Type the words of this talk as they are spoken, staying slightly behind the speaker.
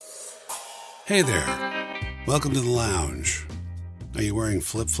Hey there. Welcome to the lounge. Are you wearing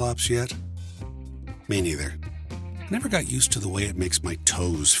flip-flops yet? Me neither. I never got used to the way it makes my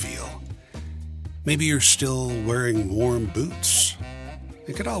toes feel. Maybe you're still wearing warm boots?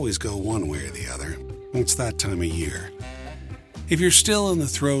 It could always go one way or the other. It's that time of year. If you're still in the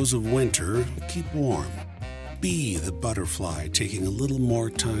throes of winter, keep warm. Be the butterfly taking a little more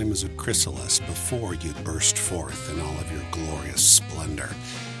time as a chrysalis before you burst forth in all of your glorious splendor.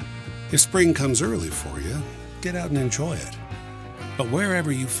 If spring comes early for you, get out and enjoy it. But wherever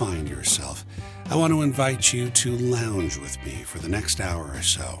you find yourself, I want to invite you to lounge with me for the next hour or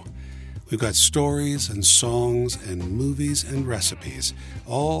so. We've got stories and songs and movies and recipes,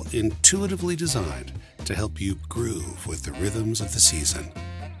 all intuitively designed to help you groove with the rhythms of the season.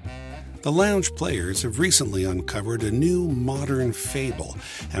 The Lounge Players have recently uncovered a new modern fable,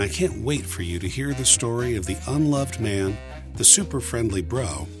 and I can't wait for you to hear the story of the unloved man, the super-friendly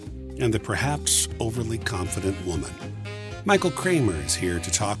bro, and the perhaps overly confident woman. Michael Kramer is here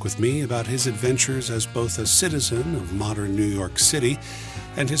to talk with me about his adventures as both a citizen of modern New York City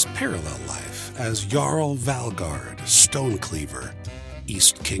and his parallel life as Jarl Valgard, Stonecleaver,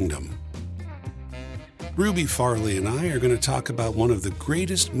 East Kingdom. Ruby Farley and I are going to talk about one of the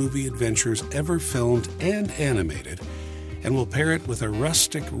greatest movie adventures ever filmed and animated, and we'll pair it with a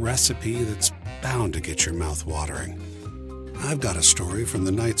rustic recipe that's bound to get your mouth watering. I've got a story from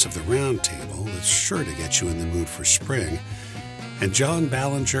the Knights of the Round Table that's sure to get you in the mood for spring. And John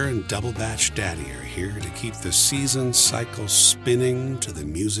Ballinger and Double Batch Daddy are here to keep the season cycle spinning to the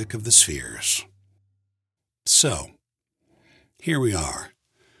music of the spheres. So, here we are,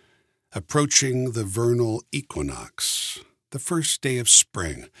 approaching the vernal equinox, the first day of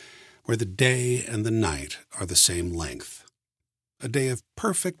spring, where the day and the night are the same length. A day of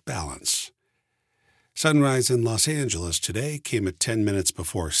perfect balance. Sunrise in Los Angeles today came at 10 minutes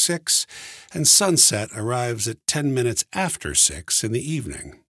before 6, and sunset arrives at 10 minutes after 6 in the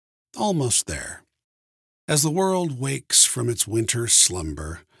evening. Almost there. As the world wakes from its winter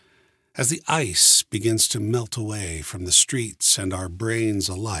slumber, as the ice begins to melt away from the streets and our brains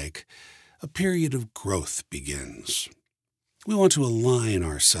alike, a period of growth begins. We want to align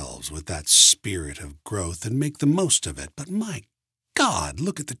ourselves with that spirit of growth and make the most of it, but my God,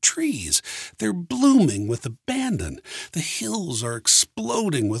 look at the trees. They're blooming with abandon. The hills are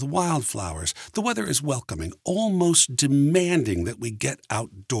exploding with wildflowers. The weather is welcoming, almost demanding that we get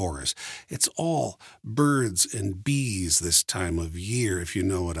outdoors. It's all birds and bees this time of year, if you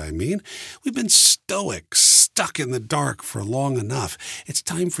know what I mean. We've been stoic, stuck in the dark for long enough. It's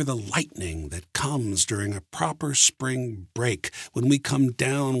time for the lightning that comes during a proper spring break, when we come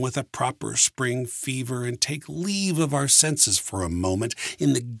down with a proper spring fever and take leave of our senses for a moment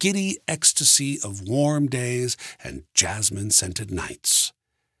in the giddy ecstasy of warm days and jasmine-scented nights.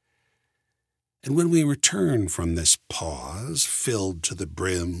 And when we return from this pause, filled to the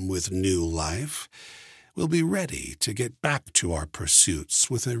brim with new life, we'll be ready to get back to our pursuits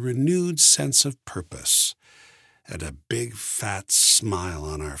with a renewed sense of purpose and a big fat smile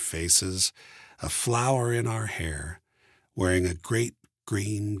on our faces, a flower in our hair, wearing a great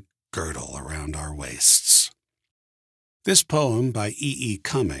green girdle around our waists. This poem by E.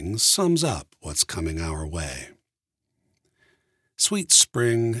 Cummings sums up what's coming our way. Sweet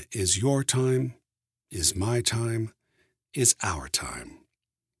spring is your time, is my time, is our time.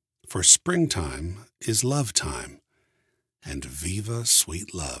 For springtime is love time, and viva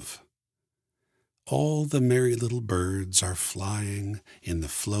sweet love. All the merry little birds are flying in the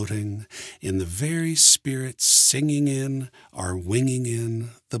floating, in the very spirit singing in, are winging in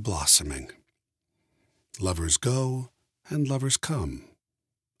the blossoming. Lovers go, and lovers come,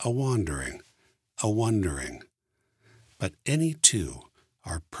 a wandering, a wondering. But any two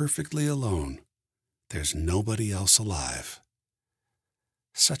are perfectly alone. There's nobody else alive.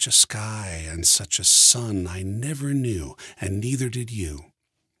 Such a sky and such a sun I never knew, and neither did you.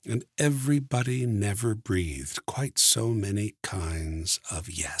 And everybody never breathed quite so many kinds of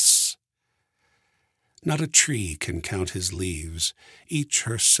yes. Not a tree can count his leaves, each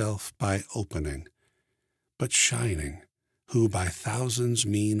herself by opening, but shining, who by thousands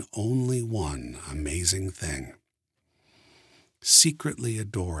mean only one amazing thing. Secretly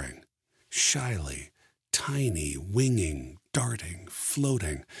adoring, shyly, tiny, winging, darting,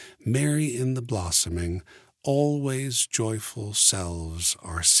 floating, merry in the blossoming, always joyful selves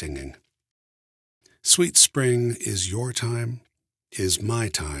are singing. Sweet spring is your time, is my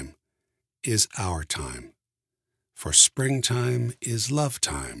time, is our time. For springtime is love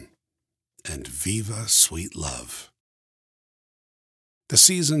time, and viva sweet love. The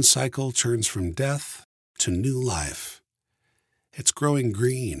season cycle turns from death to new life. It's growing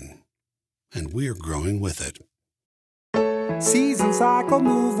green, and we're growing with it. Season cycle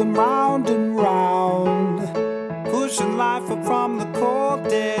moving round and round, pushing life up from the cold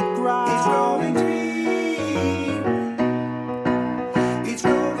dead ground. It's growing green. It's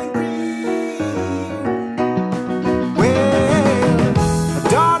growing green. Well,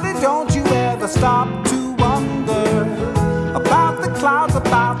 darling, don't you ever stop to wonder about the clouds,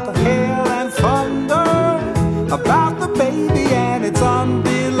 about the hail and thunder, about the baby and its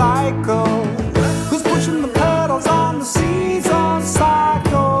umbilical, who's pushing the pedals on the season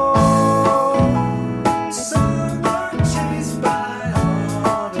cycle. Summer chased by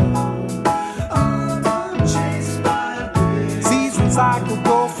autumn, autumn chased by winter. Season cycle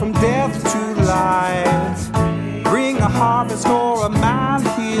go from death to life, bring a harvest for a man,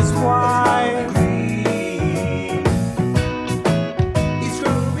 his wife.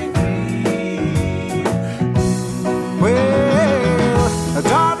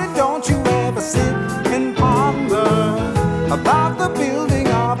 Darling, don't you ever sit and ponder about the building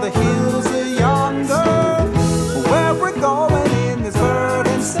of the hills yonder, where we're going in this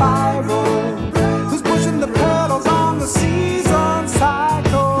verdant spiral, who's pushing the pedals on the season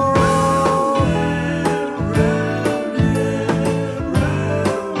cycle.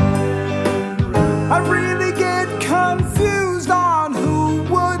 I really get confused on who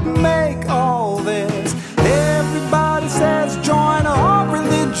would make all this. Everybody says join our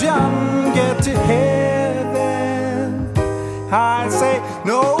religion, get to heaven. I say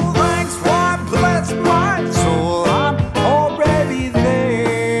no thanks, why bless my soul, I'm already there.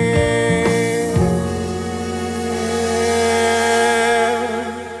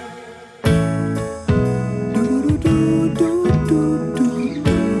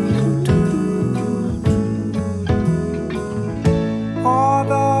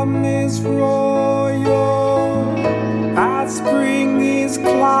 Autumn is royal, as spring is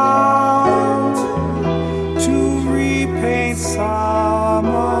cloud, to repaint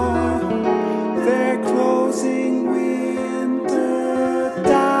summer, they're closing winter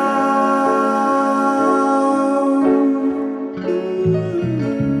down.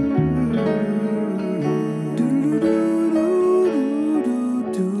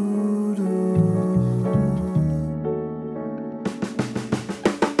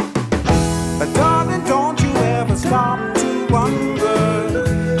 Darling, don't you ever stop to wonder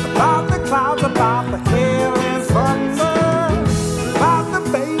about the clouds, about the hail and thunder, about the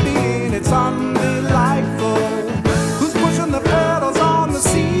baby in its umbilical, who's pushing the pedals on the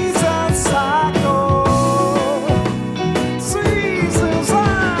season cycle. Season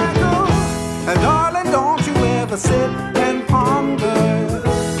cycle. And darling, don't you ever sit and ponder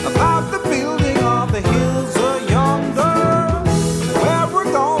about the building of the hills yonder, where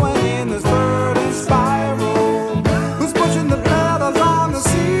we're going in this verdant spiral, who's pushing the pedals on the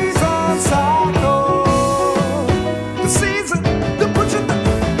season cycle. The season, they're pushing them.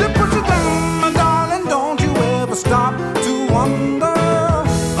 And darling, don't you ever stop to wonder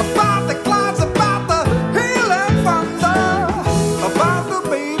about the clouds, about the hail and thunder, about the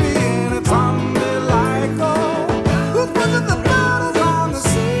baby in its umbilical, who's pushing the pedals on the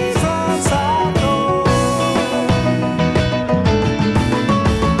season cycle.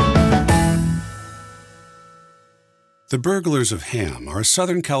 The Burglars of Ham are a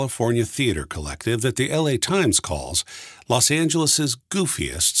Southern California theater collective that the LA Times calls Los Angeles'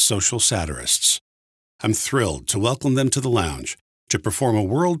 goofiest social satirists. I'm thrilled to welcome them to the lounge to perform a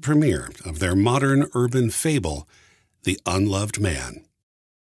world premiere of their modern urban fable, The Unloved Man.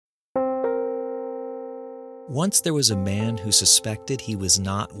 Once there was a man who suspected he was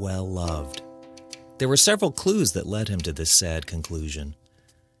not well loved. There were several clues that led him to this sad conclusion.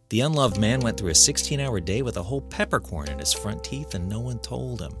 The unloved man went through a 16-hour day with a whole peppercorn in his front teeth, and no one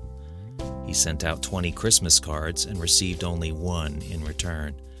told him. He sent out 20 Christmas cards and received only one in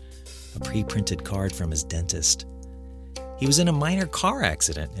return, a pre-printed card from his dentist. He was in a minor car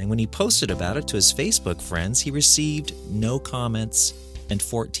accident, and when he posted about it to his Facebook friends, he received no comments and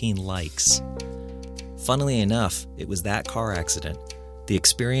 14 likes. Funnily enough, it was that car accident, the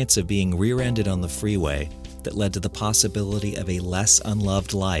experience of being rear-ended on the freeway, that led to the possibility of a less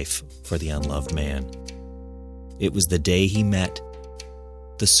unloved life for the unloved man. It was the day he met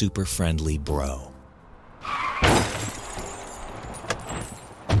the super friendly bro.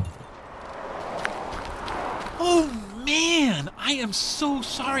 Oh man, I am so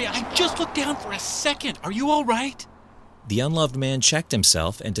sorry. I just looked down for a second. Are you all right? The unloved man checked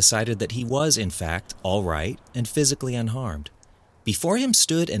himself and decided that he was, in fact, all right and physically unharmed. Before him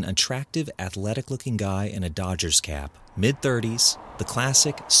stood an attractive, athletic-looking guy in a Dodgers cap, mid-30s, the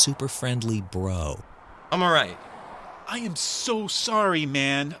classic super-friendly bro. I'm all right. I am so sorry,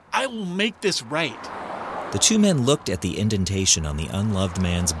 man. I will make this right. The two men looked at the indentation on the unloved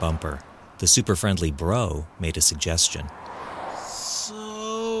man's bumper. The super-friendly bro made a suggestion.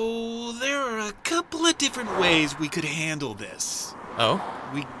 So, there are a couple of different ways we could handle this. Oh?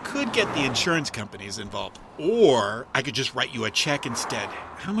 We could get the insurance companies involved, or I could just write you a check instead.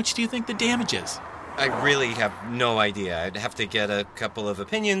 How much do you think the damage is? I really have no idea. I'd have to get a couple of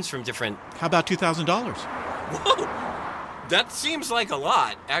opinions from different... How about $2,000? Whoa! That seems like a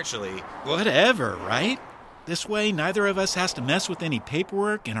lot, actually. Whatever, right? This way, neither of us has to mess with any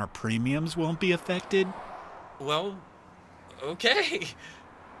paperwork and our premiums won't be affected. Well, okay.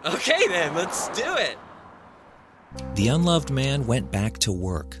 Okay then, let's do it. The unloved man went back to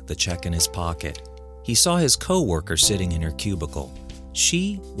work, the check in his pocket. He saw his co-worker sitting in her cubicle.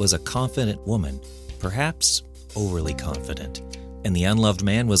 She was a confident woman, perhaps overly confident, and the unloved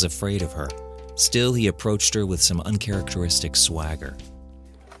man was afraid of her. Still, he approached her with some uncharacteristic swagger.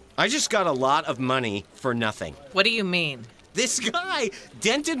 I just got a lot of money for nothing. What do you mean? This guy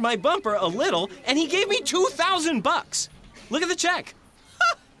dented my bumper a little, and he gave me $2,000. Look at the check.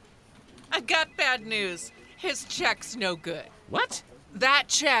 I've got bad news. His check's no good. What? That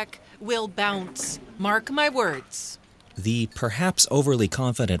check will bounce. Mark my words. The perhaps overly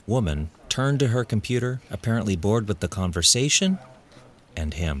confident woman turned to her computer, apparently bored with the conversation,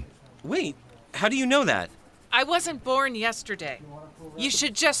 and him. Wait, how do you know that? I wasn't born yesterday. You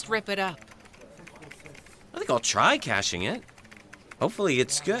should just rip it up. I think I'll try cashing it. Hopefully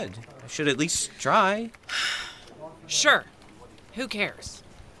it's good. I should at least try. Sure. Who cares?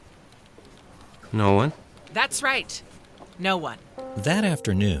 No one? That's right. No one. That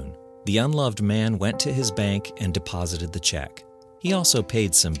afternoon, the unloved man went to his bank and deposited the check. He also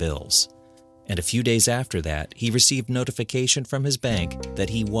paid some bills. And a few days after that, he received notification from his bank that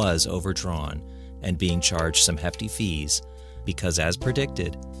he was overdrawn and being charged some hefty fees because, as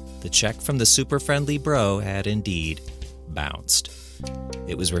predicted, the check from the super-friendly bro had indeed bounced.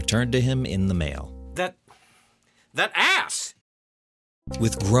 It was returned to him in the mail. That ass!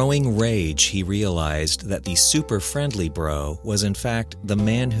 With growing rage, he realized that the super-friendly bro was in fact the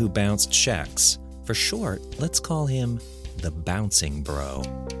man who bounced checks. For short, let's call him the bouncing bro.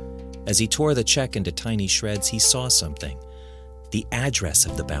 As he tore the check into tiny shreds, he saw something. The address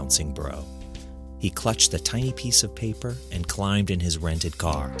of the bouncing bro. He clutched the tiny piece of paper and climbed in his rented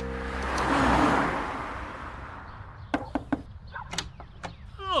car.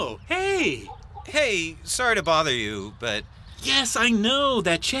 Oh, hey! Hey, sorry to bother you, but... Yes, I know.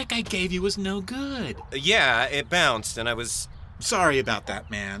 That check I gave you was no good. Yeah, it bounced, and I was... Sorry about that,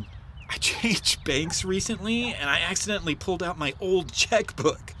 man. I changed banks recently, and I accidentally pulled out my old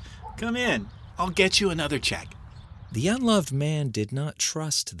checkbook. Come in. I'll get you another check. The unloved man did not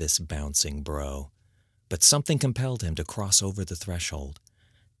trust this bouncing bro, but something compelled him to cross over the threshold.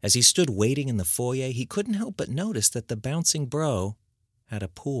 As he stood waiting in the foyer, he couldn't help but notice that the bouncing bro had a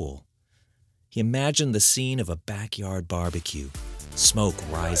pool. He imagined the scene of a backyard barbecue, smoke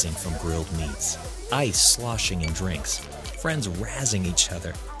rising from grilled meats, ice sloshing in drinks, friends razzing each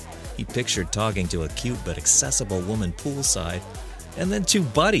other. He pictured talking to a cute but accessible woman poolside, and then two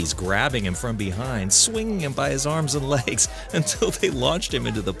buddies grabbing him from behind, swinging him by his arms and legs until they launched him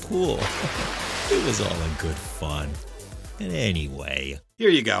into the pool. It was all in good fun. And anyway... Here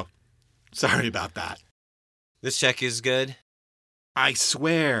you go. Sorry about that. This check is good? I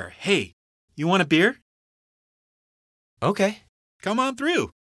swear. Hey, you want a beer? Okay. Come on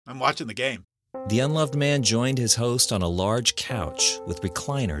through. I'm watching the game. The unloved man joined his host on a large couch with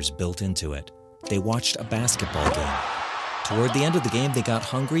recliners built into it. They watched a basketball game. Toward the end of the game, they got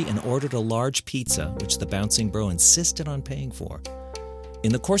hungry and ordered a large pizza, which the bouncing bro insisted on paying for.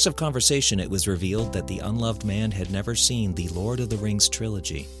 In the course of conversation, it was revealed that the unloved man had never seen the Lord of the Rings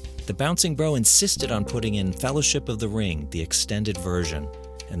trilogy. The bouncing bro insisted on putting in Fellowship of the Ring, the extended version,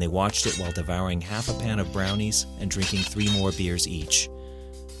 and they watched it while devouring half a pan of brownies and drinking 3 more beers each.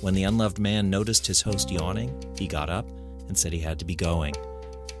 When the unloved man noticed his host yawning, he got up and said he had to be going.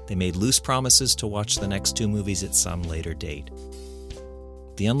 They made loose promises to watch the next 2 movies at some later date.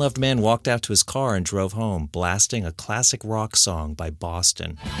 The unloved man walked out to his car and drove home, blasting a classic rock song by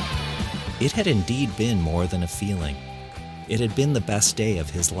Boston. It had indeed been more than a feeling. It had been the best day of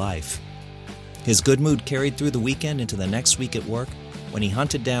his life. His good mood carried through the weekend into the next week at work when he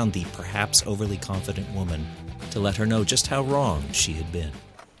hunted down the perhaps overly confident woman to let her know just how wrong she had been.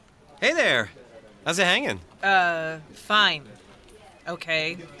 Hey there. How's it hanging? Fine.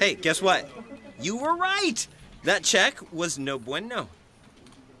 Okay. Hey, guess what? You were right. That check was no bueno.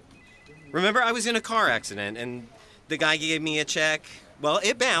 Remember, I was in a car accident, and the guy gave me a check. Well,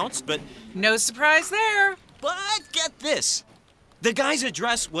 it bounced, but... No surprise there. But get this. The guy's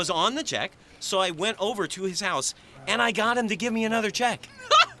address was on the check, so I went over to his house and I got him to give me another check.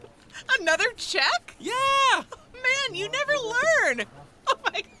 Another check? Yeah! Man, you never learn. Oh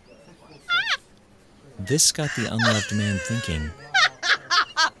my. This got the unloved man thinking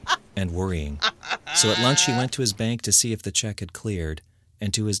and worrying. So at lunch he went to his bank to see if the check had cleared,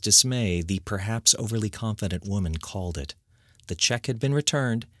 and to his dismay, the perhaps overly confident woman called it. The check had been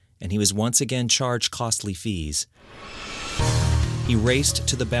returned, and he was once again charged costly fees. He raced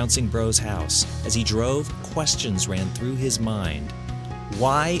to the Bouncing Bro's house. As he drove, questions ran through his mind.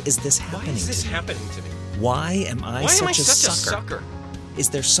 Why is this happening Why is this to me? happening to me? Why am I Why such am I a such sucker? a sucker? Is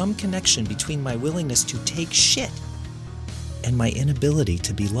there some connection between my willingness to take shit and my inability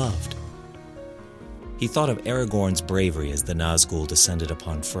to be loved? He thought of Aragorn's bravery as the Nazgul descended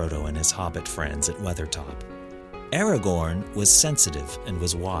upon Frodo and his hobbit friends at Weathertop. Aragorn was sensitive and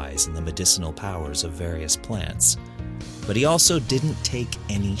was wise in the medicinal powers of various plants, but he also didn't take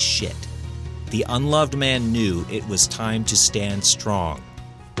any shit. The unloved man knew it was time to stand strong.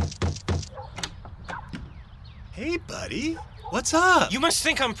 Hey, buddy. What's up? You must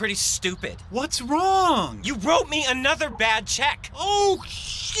think I'm pretty stupid. What's wrong? You wrote me another bad check. Oh,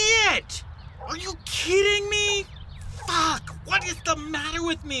 shit! Are you kidding me? Fuck! What is the matter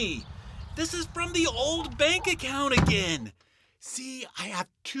with me? This is from the old bank account again. See, I have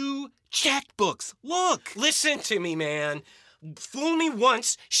 2 checkbooks. Look! Listen to me, man. Fool me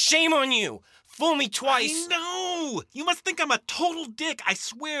once, shame on you. Fool me twice. I know! You must think I'm a total dick. I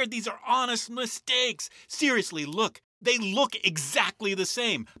swear these are honest mistakes. Seriously, look. They look exactly the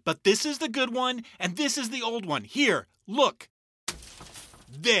same. But this is the good one, and this is the old one. Here, look.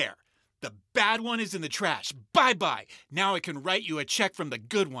 There. The bad one is in the trash. Bye-bye. Now I can write you a check from the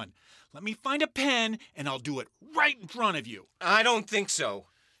good one. Let me find a pen, and I'll do it right in front of you. I don't think so.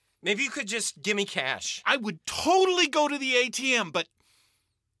 Maybe you could just give me cash. I would totally go to the ATM, but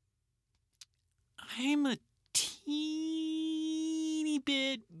I'm a teeny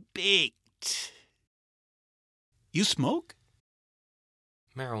bit baked. You smoke?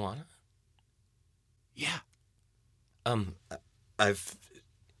 Marijuana? Yeah. I've...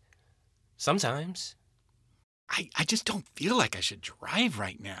 Sometimes. I just don't feel like I should drive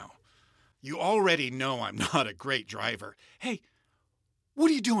right now. You already know I'm not a great driver. Hey,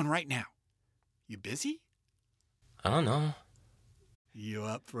 what are you doing right now? You busy? I don't know. You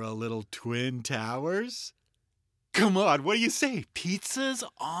up for a little Twin Towers? Come on, what do you say? Pizza's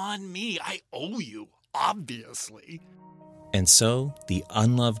on me. I owe you, obviously. And so, the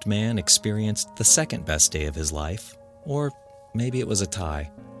unloved man experienced the second best day of his life. Or maybe it was a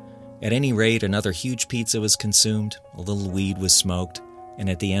tie. At any rate, another huge pizza was consumed, a little weed was smoked,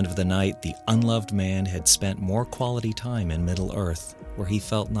 and at the end of the night, the unloved man had spent more quality time in Middle-earth, where he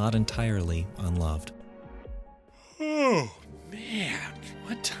felt not entirely unloved. Oh, man.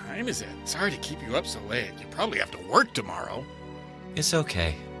 What time is it? Sorry to keep you up so late. You probably have to work tomorrow. It's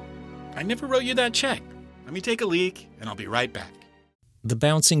okay. I never wrote you that check. Let me take a leak, and I'll be right back. The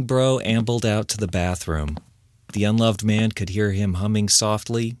Bouncing Bro ambled out to the bathroom. The unloved man could hear him humming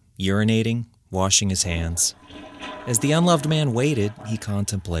softly, urinating, washing his hands. As the unloved man waited, he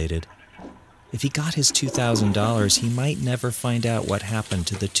contemplated. If he got his $2,000, he might never find out what happened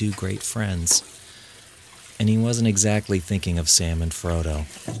to the 2 great friends. And he wasn't exactly thinking of Sam and Frodo.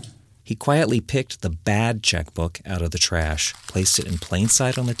 He quietly picked the bad checkbook out of the trash, placed it in plain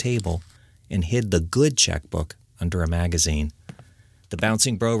sight on the table, and hid the good checkbook under a magazine. The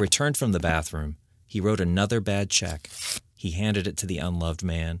Bouncing Bro returned from the bathroom. He wrote another bad check. He handed it to the unloved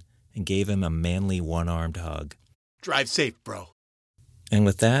man and gave him a manly one-armed hug. Drive safe, bro. And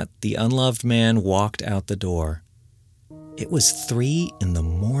with that, the unloved man walked out the door. It was 3 in the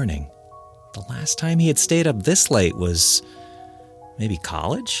morning. The last time he had stayed up this late was maybe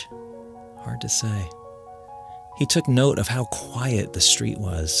college? Hard to say. He took note of how quiet the street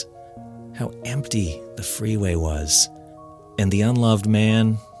was, how empty the freeway was, and the unloved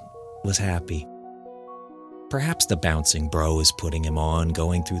man was happy. Perhaps the Bouncing Bro is putting him on,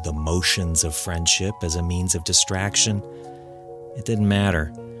 going through the motions of friendship as a means of distraction. It didn't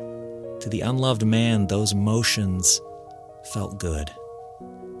matter. To the unloved man, those motions felt good.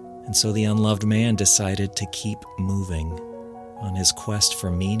 And so the unloved man decided to keep moving on his quest for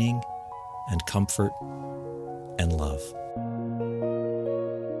meaning and comfort and love.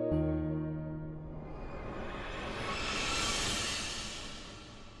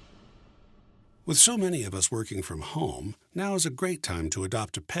 With so many of us working from home, now is a great time to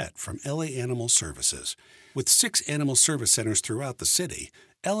adopt a pet from LA Animal Services. With 6 animal service centers throughout the city,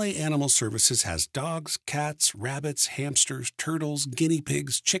 LA Animal Services has dogs, cats, rabbits, hamsters, turtles, guinea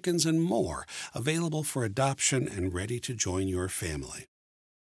pigs, chickens, and more available for adoption and ready to join your family.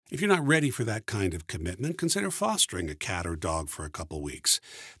 If you're not ready for that kind of commitment, consider fostering a cat or dog for a couple weeks.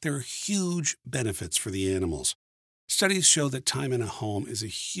 There are huge benefits for the animals. Studies show that time in a home is a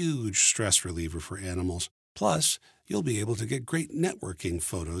huge stress reliever for animals. Plus, you'll be able to get great networking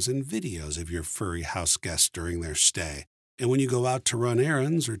photos and videos of your furry house guests during their stay. And when you go out to run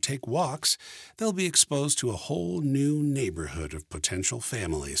errands or take walks, they'll be exposed to a whole new neighborhood of potential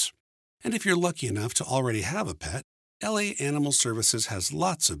families. And if you're lucky enough to already have a pet, LA Animal Services has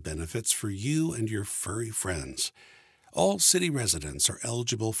lots of benefits for you and your furry friends. All city residents are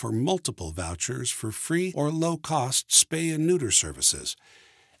eligible for multiple vouchers for free or low-cost spay and neuter services.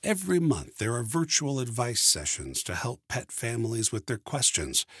 Every month, there are virtual advice sessions to help pet families with their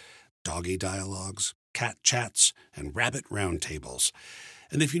questions, doggy dialogues, cat chats, and rabbit roundtables.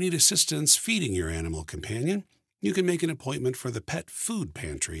 And if you need assistance feeding your animal companion, you can make an appointment for the Pet Food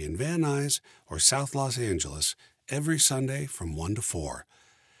Pantry in Van Nuys or South Los Angeles every Sunday from 1 to 4.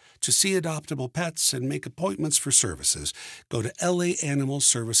 To see adoptable pets and make appointments for services, go to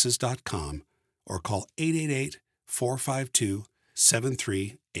laanimalservices.com or call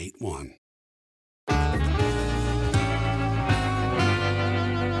 888-452-7381.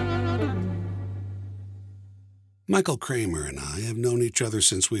 Michael Kramer and I have known each other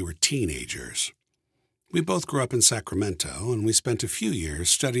since we were teenagers. We both grew up in Sacramento, and we spent a few years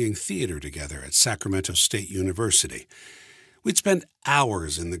studying theater together at Sacramento State University. We'd spend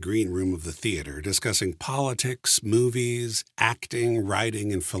hours in the green room of the theater discussing politics, movies, acting,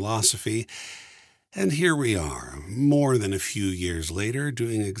 writing, and philosophy. And here we are, more than a few years later,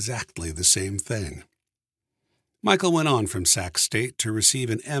 doing exactly the same thing. Michael went on from Sac State to receive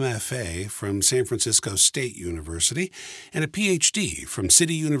an MFA from San Francisco State University and a PhD from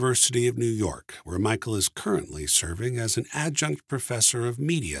City University of New York, where Michael is currently serving as an adjunct professor of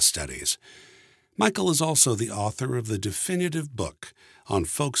media studies. Michael is also the author of the definitive book on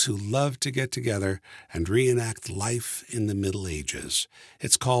folks who love to get together and reenact life in the Middle Ages.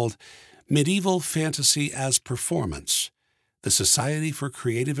 It's called Medieval Fantasy as Performance, The Society for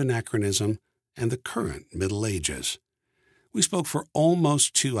Creative Anachronism and the Current Middle Ages. We spoke for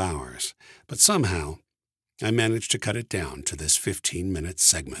almost 2 hours, but somehow I managed to cut it down to this 15-minute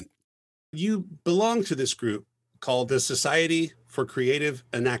segment. You belong to this group called the Society for Creative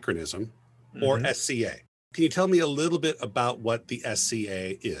Anachronism, or SCA. Can you tell me a little bit about what the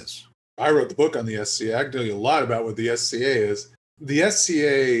SCA is? I wrote the book on the SCA. I can tell you a lot about what the SCA is. The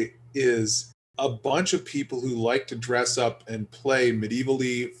SCA is a bunch of people who like to dress up and play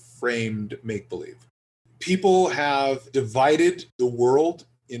medievally framed make-believe. People have divided the world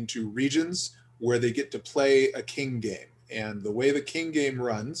into regions where they get to play a king game. And the way the king game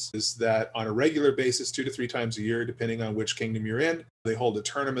runs is that on a regular basis, 2 to 3 times a year, depending on which kingdom you're in, they hold a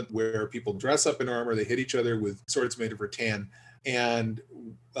tournament where people dress up in armor, they hit each other with swords made of rattan, and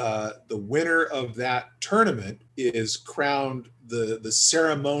the winner of that tournament is crowned the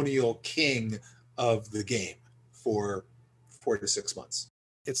ceremonial king of the game for 4 to 6 months.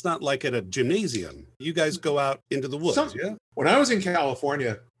 It's not like at a gymnasium. You guys go out into the woods, yeah? When I was in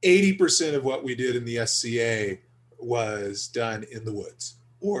California, 80% of what we did in the SCA was done in the woods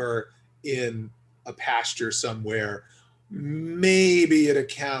or in a pasture somewhere, maybe at a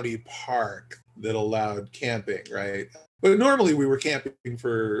county park that allowed camping, right? But normally we were camping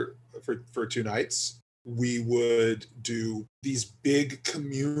for 2 nights. We would do these big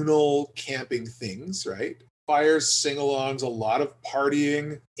communal camping things, right? Fires, sing-alongs, a lot of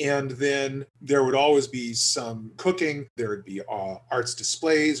partying, and then there would always be some cooking. There would be arts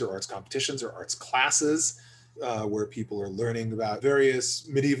displays or arts competitions or arts classes where people are learning about various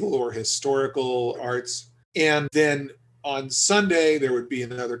medieval or historical arts. And then on Sunday, there would be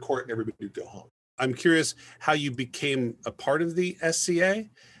another court and everybody would go home. I'm curious how you became a part of the SCA,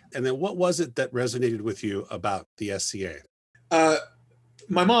 and then what was it that resonated with you about the SCA?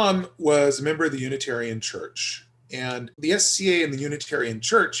 My mom was a member of the Unitarian Church, and the SCA and the Unitarian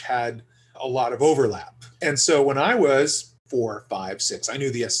Church had a lot of overlap. And so when I was 4, 5, 6, I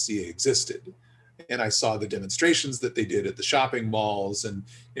knew the SCA existed. And I saw the demonstrations that they did at the shopping malls. And,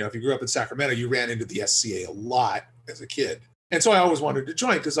 you know, if you grew up in Sacramento, you ran into the SCA a lot as a kid. And so I always wanted to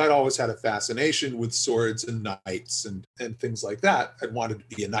join because I'd always had a fascination with swords and knights and things like that. I wanted to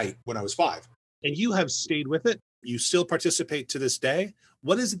be a knight when I was 5. And you have stayed with it. You still participate to this day.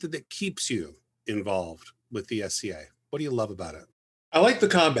 What is it that keeps you involved with the SCA? What do you love about it? I like the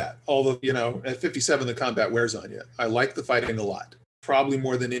combat, although, at 57, the combat wears on you. I like the fighting a lot, probably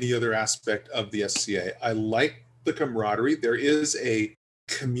more than any other aspect of the SCA. I like the camaraderie. There is a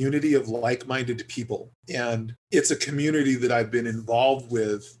community of like-minded people, and it's a community that I've been involved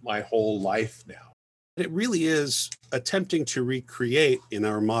with my whole life now. It really is attempting to recreate in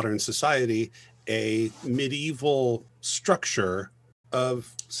our modern society a medieval structure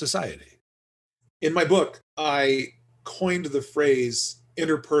of society. In my book, I coined the phrase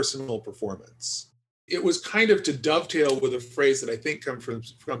interpersonal performance. It was kind of to dovetail with a phrase that I think comes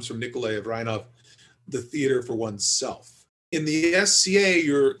from Nikolai Evrainov, the theater for oneself. In the SCA,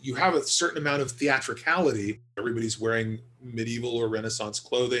 you have a certain amount of theatricality. Everybody's wearing medieval or Renaissance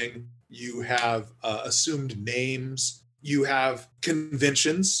clothing. You have assumed names. You have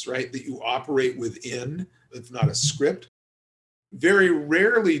conventions, right, that you operate within. It's not a script. Very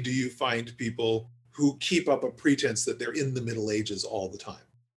rarely do you find people who keep up a pretense that they're in the Middle Ages all the time.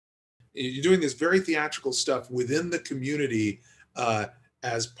 You're doing this very theatrical stuff within the community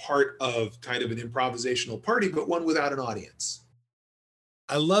as part of kind of an improvisational party, but one without an audience.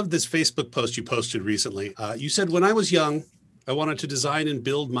 I love this Facebook post you posted recently. You said, when I was young, I wanted to design and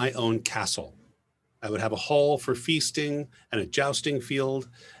build my own castle. I would have a hall for feasting and a jousting field,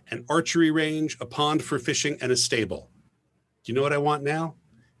 an archery range, a pond for fishing, and a stable. Do you know what I want now?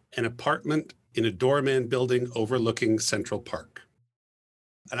 An apartment in a doorman building overlooking Central Park.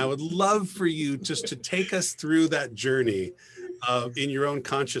 And I would love for you just to take us through that journey in your own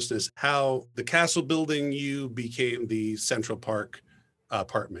consciousness, how the castle building you became the Central Park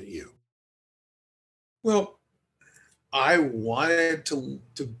apartment you. Well, I wanted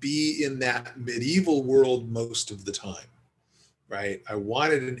to be in that medieval world most of the time, right? I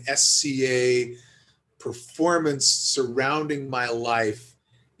wanted an SCA performance surrounding my life,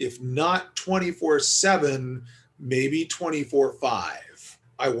 if not 24/7, maybe 24/5.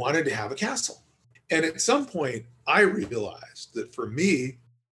 I wanted to have a castle. And at some point, I realized that for me,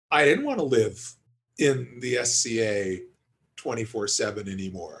 I didn't want to live in the SCA 24/7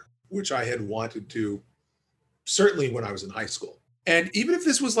 anymore, which I had wanted to certainly when I was in high school. And even if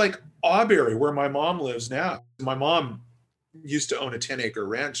this was like Auberry, where my mom lives now, my mom used to own a 10-acre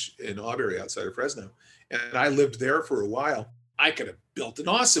ranch in Auberry outside of Fresno, and I lived there for a while. I could have built an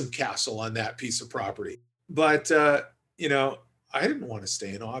awesome castle on that piece of property. But, I didn't want to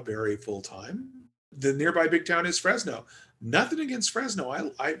stay in Auberry full time. The nearby big town is Fresno. Nothing against Fresno.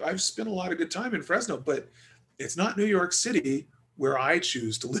 I've spent a lot of good time in Fresno, but it's not New York City where I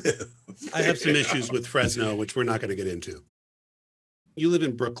choose to live. I have some issues with Fresno, which we're not going to get into. You live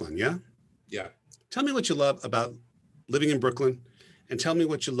in Brooklyn, yeah? Yeah. Tell me what you love about living in Brooklyn, and tell me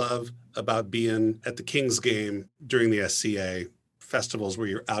what you love about being at the Kings game during the SCA festivals where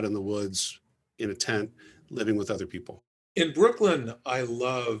you're out in the woods in a tent living with other people. In Brooklyn, I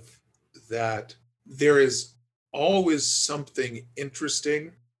love that there is always something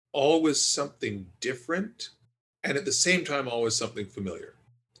interesting, always something different, and at the same time, always something familiar.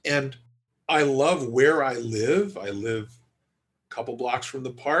 And I love where I live. I live a couple blocks from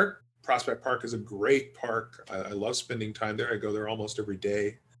the park. Prospect Park is a great park. I love spending time there. I go there almost every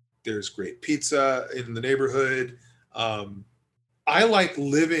day. There's great pizza in the neighborhood. I like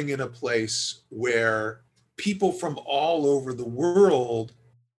living in a place where people from all over the world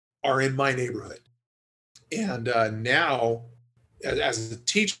are in my neighborhood. And now, as a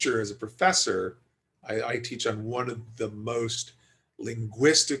teacher, as a professor, I teach on one of the most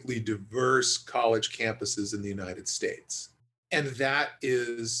linguistically diverse college campuses in the United States. And that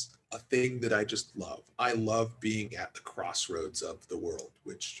is a thing that I just love. I love being at the crossroads of the world,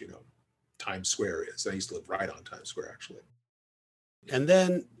 which, Times Square is. I used to live right on Times Square, actually. And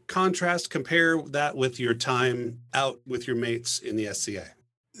then compare that with your time out with your mates in the SCA.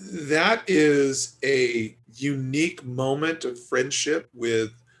 That is a unique moment of friendship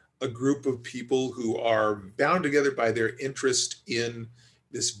with a group of people who are bound together by their interest in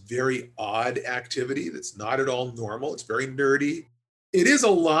this very odd activity that's not at all normal. It's very nerdy. It is a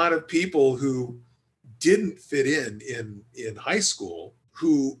lot of people who didn't fit in high school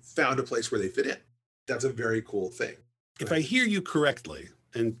who found a place where they fit in. That's a very cool thing. If I hear you correctly,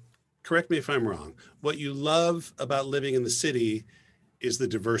 and correct me if I'm wrong, what you love about living in the city is the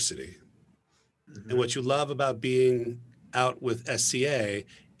diversity. Mm-hmm. And what you love about being out with SCA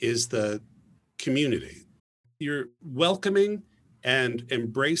is the community. You're welcoming and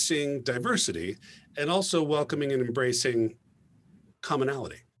embracing diversity, and also welcoming and embracing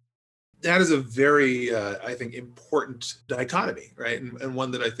commonality. That is a very, I think, important dichotomy, right? And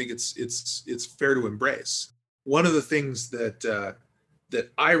one that I think it's fair to embrace. One of the things that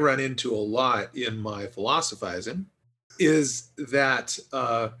I run into a lot in my philosophizing is that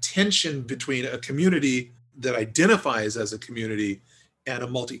tension between a community that identifies as a community and a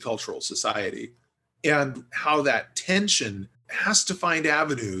multicultural society, and how that tension has to find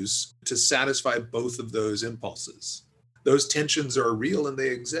avenues to satisfy both of those impulses. Those tensions are real and they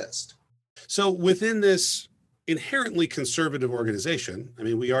exist. So within this inherently conservative organization, I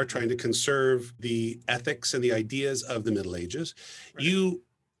mean, we are trying to conserve the ethics and the ideas of the Middle Ages. Right. You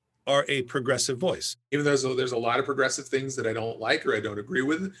are a progressive voice. Even though there's a lot of progressive things that I don't like or I don't agree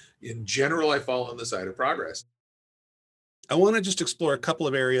with, in general, I fall on the side of progress. I want to just explore a couple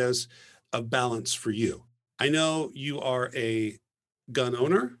of areas of balance for you. I know you are a gun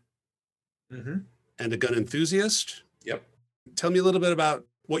owner and a gun enthusiast. Yep. Tell me a little bit about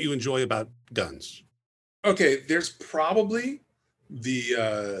what you enjoy about guns. Okay, there's probably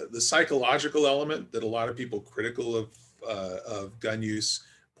the psychological element that a lot of people critical of gun use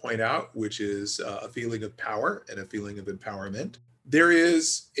point out, which is a feeling of power and a feeling of empowerment. There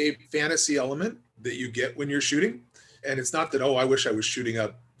is a fantasy element that you get when you're shooting, and it's not that, oh, I wish I was shooting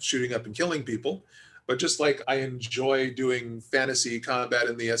up and killing people, but just like I enjoy doing fantasy combat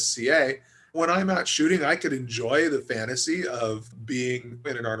in the SCA, when I'm out shooting, I could enjoy the fantasy of being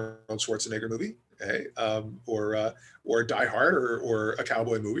in an Arnold Schwarzenegger movie, okay? Or Die Hard or a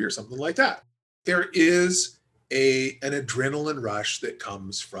cowboy movie or something like that. There is an adrenaline rush that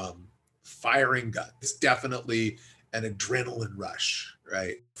comes from firing guns. It's definitely an adrenaline rush,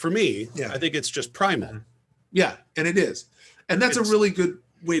 right? For me, I think it's just primal. Yeah, and it is. And that's a really good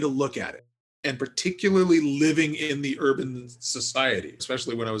way to look at it. And particularly living in the urban society,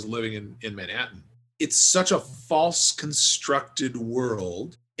 especially when I was living in Manhattan. It's such a false constructed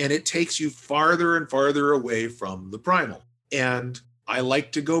world, and it takes you farther and farther away from the primal. And I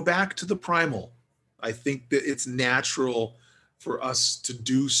like to go back to the primal. I think that it's natural for us to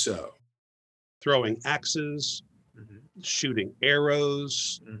do so. Throwing axes, shooting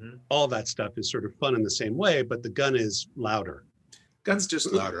arrows, all that stuff is sort of fun in the same way, but the gun is louder. Gun's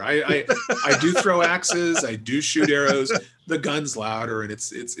just louder. I do throw axes. I do shoot arrows. The gun's louder, and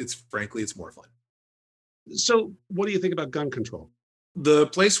it's frankly, it's more fun. So what do you think about gun control? The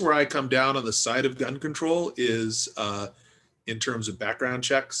place where I come down on the side of gun control is in terms of background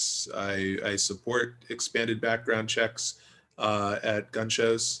checks. I support expanded background checks at gun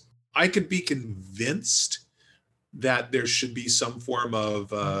shows. I could be convinced that there should be some form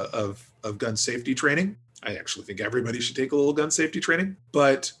of gun safety training. I actually think everybody should take a little gun safety training,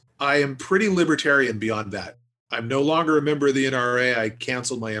 but I am pretty libertarian beyond that. I'm no longer a member of the NRA. I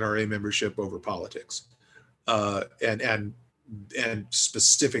canceled my NRA membership over politics and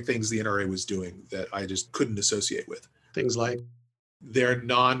specific things the NRA was doing that I just couldn't associate with. Things like their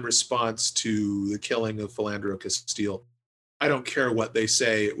non-response to the killing of Philandro Castile. I don't care what they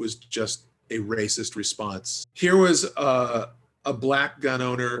say. It was just a racist response. Here was a black gun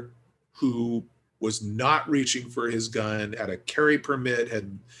owner who was not reaching for his gun, had a carry permit,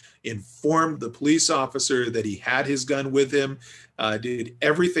 had informed the police officer that he had his gun with him, did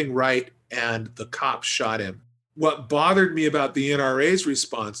everything right, and the cop shot him. What bothered me about the NRA's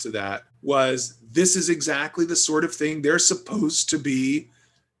response to that was this is exactly the sort of thing they're supposed to be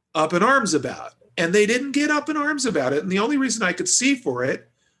up in arms about. And they didn't get up in arms about it. And the only reason I could see for it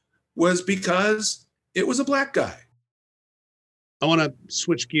was because it was a black guy. I want to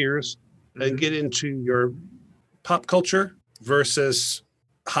switch gears and get into your pop culture versus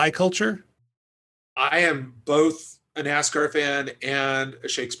high culture. I am both a NASCAR fan and a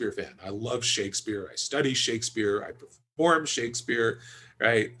Shakespeare fan. I love Shakespeare. I study Shakespeare. I perform Shakespeare,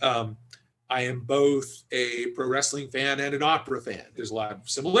 right? I am both a pro wrestling fan and an opera fan. There's a lot of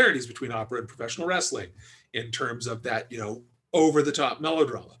similarities between opera and professional wrestling in terms of that, over the top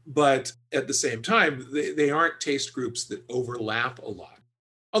melodrama. But at the same time, they aren't taste groups that overlap a lot.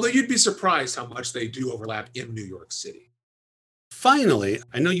 Although you'd be surprised how much they do overlap in New York City. Finally,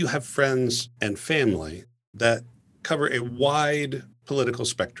 I know you have friends and family that cover a wide political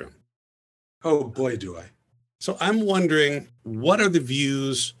spectrum. Oh boy, do I. So I'm wondering, what are the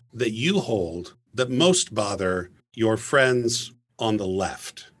views that you hold that most bother your friends on the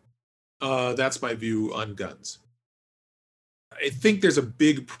left? That's my view on guns. I think there's a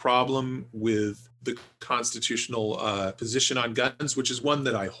big problem with the constitutional position on guns, which is one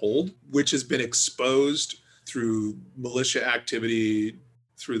that I hold, which has been exposed through militia activity,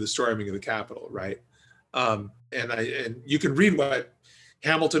 through the storming of the Capitol, right? And you can read what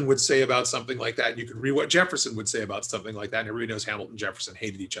Hamilton would say about something like that. And you can read what Jefferson would say about something like that. And everybody knows Hamilton and Jefferson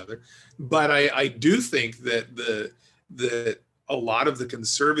hated each other. But I do think that a lot of the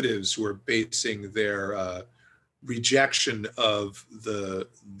conservatives who are basing their rejection of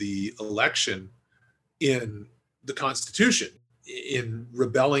the election in the Constitution in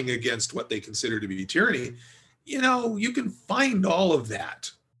rebelling against what they consider to be tyranny, you can find all of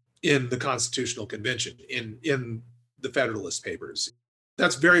that in the Constitutional Convention, in the Federalist Papers.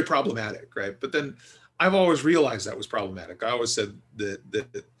 That's very problematic, right? But then I've always realized that was problematic. I always said that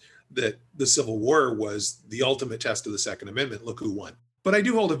the Civil War was the ultimate test of the Second Amendment. Look who won. But I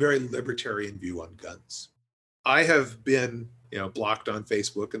do hold a very libertarian view on guns. I have been, blocked on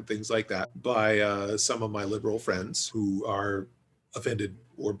Facebook and things like that by some of my liberal friends who are offended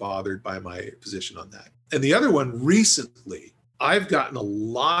or bothered by my position on that. And the other one, recently, I've gotten a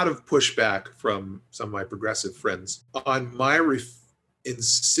lot of pushback from some of my progressive friends on my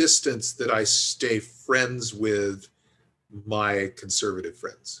insistence that I stay friends with my conservative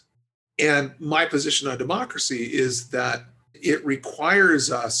friends. And my position on democracy is that it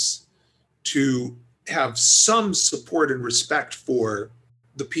requires us to have some support and respect for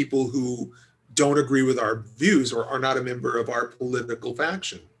the people who don't agree with our views or are not a member of our political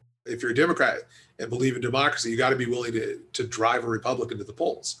faction. If you're a Democrat and believe in democracy, you got to be willing to drive a Republican to the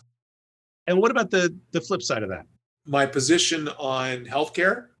polls. And what about the flip side of that? My position on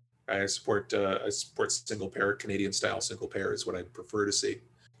healthcare, I support single payer, Canadian style single payer is what I prefer to see.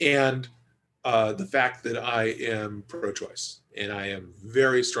 And the fact that I am pro-choice, and I am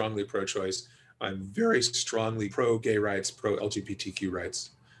very strongly pro-choice. I'm very strongly pro-gay rights, pro-LGBTQ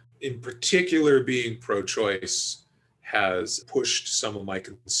rights. In particular, being pro-choice has pushed some of my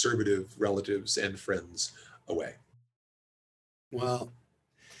conservative relatives and friends away. Well,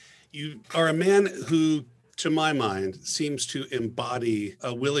 you are a man who, to my mind, seems to embody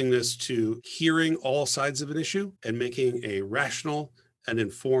a willingness to hearing all sides of an issue and making a rational and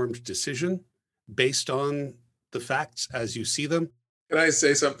informed decision based on the facts as you see them. Can I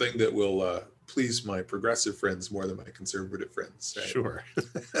say something that will please my progressive friends more than my conservative friends? Right? Sure.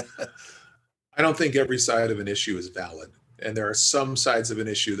 I don't think every side of an issue is valid. And there are some sides of an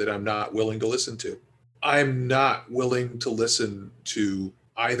issue that I'm not willing to listen to. I'm not willing to listen to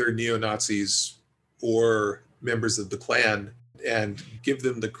either neo-Nazis or members of the Klan and give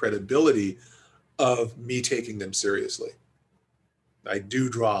them the credibility of me taking them seriously. I do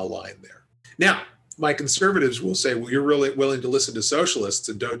draw a line there. Now, my conservatives will say, well, you're really willing to listen to socialists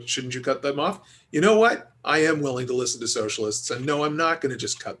and shouldn't you cut them off? You know what? I am willing to listen to socialists, and no, I'm not going to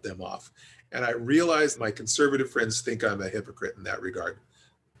just cut them off. And I realize my conservative friends think I'm a hypocrite in that regard.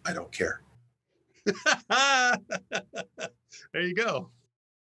 I don't care. There you go.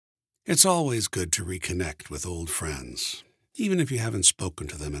 It's always good to reconnect with old friends, even if you haven't spoken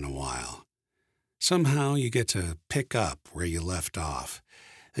to them in a while. Somehow you get to pick up where you left off,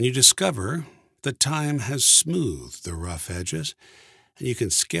 and you discover that time has smoothed the rough edges, and you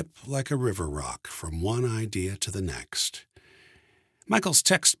can skip like a river rock from one idea to the next. Michael's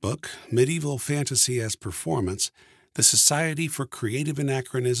textbook, Medieval Fantasy as Performance, The Society for Creative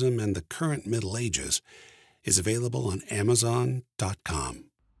Anachronism and the Current Middle Ages, is available on Amazon.com.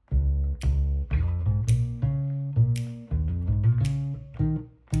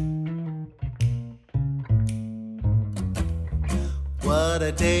 What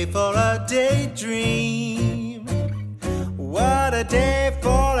a day for a daydream. What a day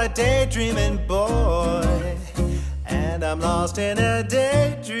for a daydreaming boy. And I'm lost in a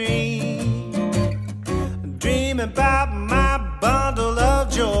daydream, dreaming about my bundle of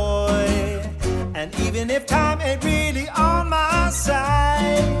joy. And even if time ain't really on my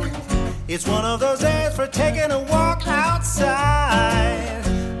side, it's one of those days for taking a walk outside.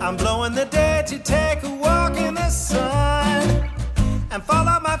 I'm blowing the day to take a walk in the sun and fall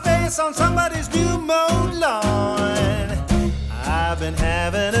out my face on somebody's new mowed lawn. I've been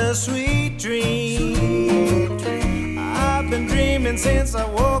having a sweet dream. I've been dreaming since I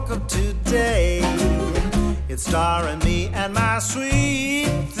woke up today. It's starring me and my sweet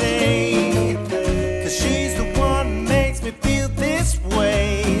thing, 'cause she's the one who makes me feel this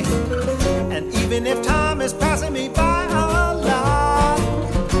way. And even if time is passing me by a lot,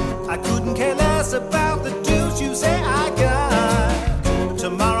 I couldn't care less about the dues you say I got.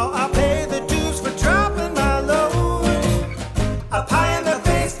 Tomorrow I'll pay the dues for dropping my load, a pie in the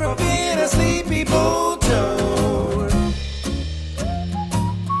face for being a sleepy bulldog.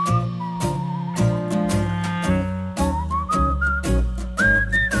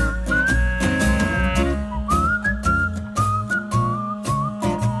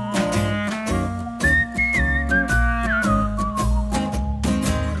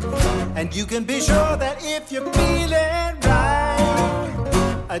 And you can be sure that if you're feeling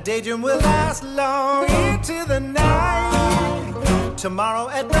right, a daydream will last long into the night. Tomorrow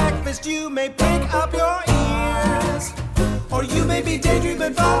at breakfast you may pick up your ears or you may be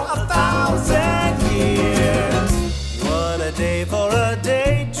daydreaming for 1,000 years. What a day for a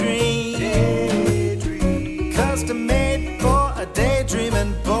daydream. Custom made for a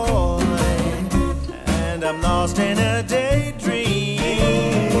daydreaming boy. And I'm lost in a daydream.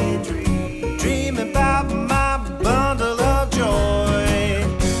 Dreaming about my bundle of joy.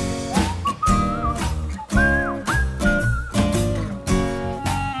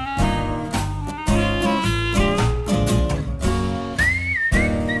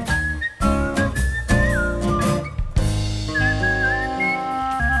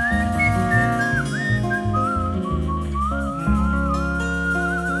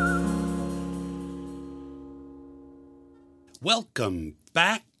 Welcome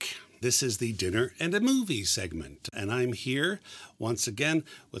back. This is the Dinner and a Movie segment, and I'm here once again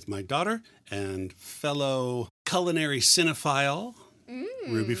with my daughter and fellow culinary cinephile,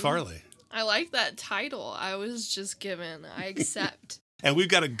 Ruby Farley. I like that title I was just given. I accept. And we've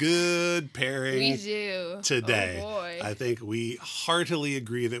got a good pairing We do. today. Oh, boy. I think we heartily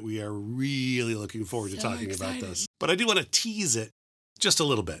agree that we are really looking forward to talking about this. But I do want to tease it just a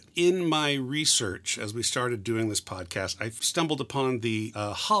little bit. In my research, as we started doing this podcast, I stumbled upon the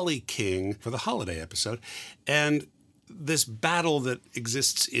Holly King for the holiday episode. And this battle that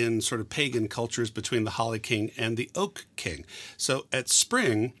exists in sort of pagan cultures between the Holly King and the Oak King. So at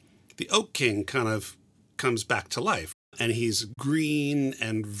spring, the Oak King kind of comes back to life. And he's green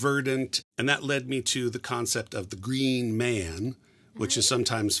and verdant. And that led me to the concept of the Green Man, which is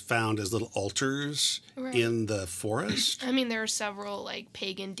sometimes found as little altars in the forest. I mean, there are several like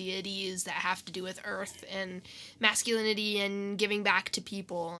pagan deities that have to do with earth and masculinity and giving back to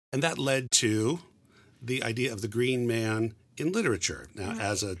people. And that led to the idea of the Green Man in literature. Now,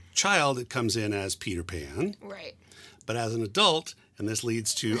 as a child, it comes in as Peter Pan. Right. But as an adult, and this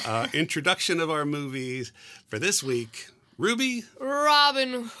leads to our introduction of our movies for this week, Ruby.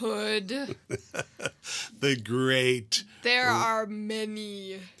 Robin Hood. The great. There are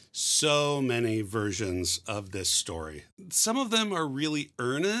many. So many versions of this story. Some of them are really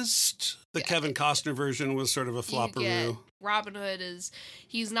earnest. The Kevin Costner version was sort of a flopperoo. Robin Hood it's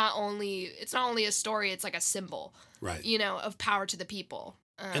not only a story, it's like a symbol. Right. You know, of power to the people.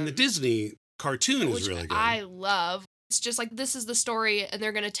 And the Disney cartoon is really good. I love. It's just like, this is the story, and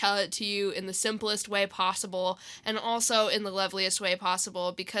they're going to tell it to you in the simplest way possible, and also in the loveliest way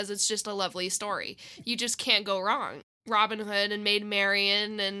possible, because it's just a lovely story. You just can't go wrong. Robin Hood and Maid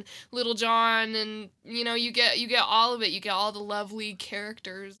Marian and Little John, and you know, you get all of it. You get all the lovely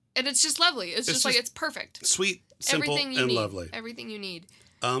characters, and it's just lovely. It's just like, it's perfect. Sweet, simple, and lovely. Everything you need.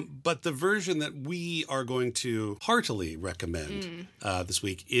 But the version that we are going to heartily recommend this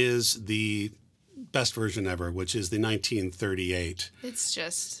week is the best version ever, which is the 1938. It's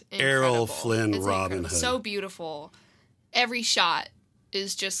just Errol incredible. Flynn It's Robin incredible. Hood. So beautiful. Every shot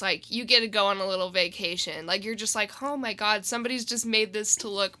is just like, you get to go on a little vacation. Like, you're just like, oh my God, somebody's just made this to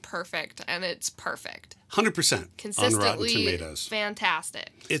look perfect, and it's perfect. 100% Consistently on Rotten Tomatoes.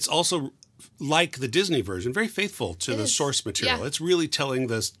 Fantastic. It's also, like the Disney version, very faithful to the source material. Yeah. It's really telling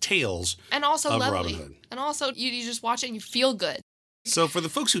the tales And also of lovely. Robin Hood. And also, you just watch it and you feel good. So for the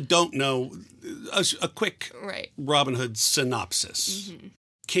folks who don't know, a quick Robin Hood synopsis.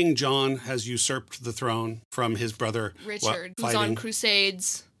 King John has usurped the throne from his brother Richard, who's on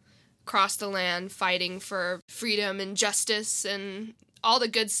crusades across the land, fighting for freedom and justice and all the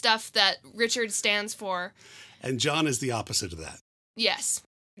good stuff that Richard stands for. And John is the opposite of that. Yes.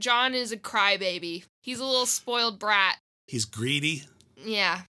 John is a crybaby. He's a little spoiled brat. He's greedy.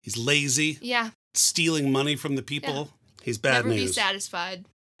 Yeah. He's lazy. Yeah. Stealing money from the people. Yeah. He's bad news. Never be satisfied.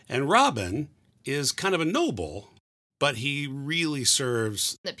 And Robin is kind of a noble, but he really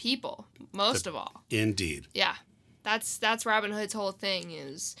serves the people, most of all. Indeed. Yeah. That's Robin Hood's whole thing,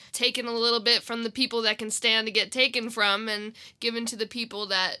 is taking a little bit from the people that can stand to get taken from and giving to the people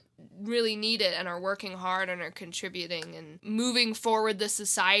that really need it and are working hard and are contributing and moving forward the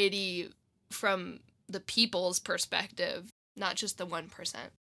society from the people's perspective, not just the 1%.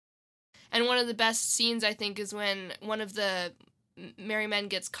 And one of the best scenes, I think, is when one of the merry men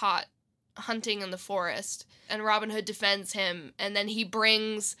gets caught hunting in the forest, and Robin Hood defends him, and then he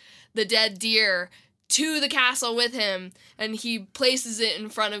brings the dead deer to the castle with him, and he places it in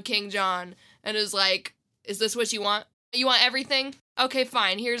front of King John, and is like, is this what you want? You want everything? Okay,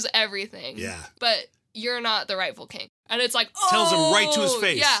 fine, here's everything. Yeah. But you're not the rightful king. And it's like, oh! Tells him right to his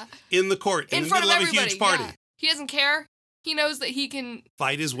face. Yeah. In the court. In the front of middle everybody. A huge party. Yeah. He doesn't care. He knows that he can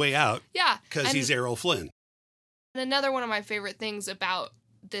fight his way out. Yeah. Because he's Errol Flynn. And another one of my favorite things about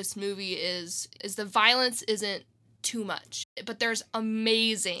this movie is the violence isn't too much. But there's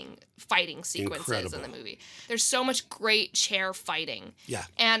amazing fighting sequences in the movie. There's so much great chair fighting. Yeah.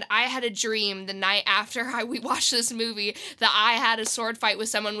 And I had a dream the night after we watched this movie that I had a sword fight with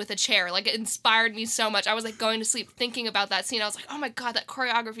someone with a chair. Like, it inspired me so much. I was like going to sleep thinking about that scene. I was like, oh my God, that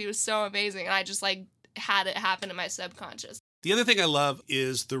choreography was so amazing. And I just like had it happen in my subconscious. The other thing I love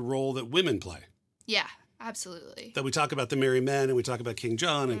is the role that women play. Yeah. Absolutely. That we talk about the merry men and we talk about King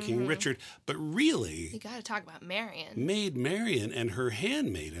John and King Richard, but really... You gotta talk about Marion. Maid Marian and her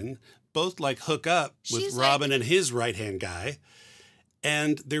handmaiden both like hook up with She's Robin and his right-hand guy,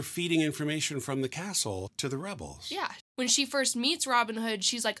 and they're feeding information from the castle to the rebels. Yeah. When she first meets Robin Hood,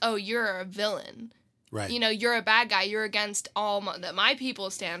 she's like, oh, you're a villain. Right. You know, you're a bad guy. You're against all that my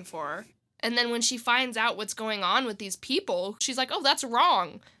people stand for. And then when she finds out what's going on with these people, she's like, oh, that's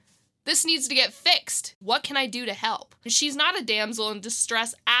wrong. This needs to get fixed. What can I do to help? She's not a damsel in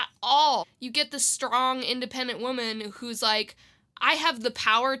distress at all. You get the strong, independent woman who's like, I have the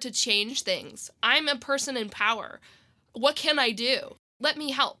power to change things. I'm a person in power. What can I do? Let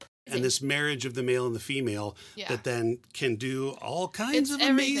me help. And this marriage of the male and the female that then can do all kinds of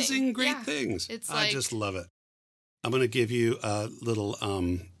everything. Amazing, great things. I just love it. I'm going to give you a little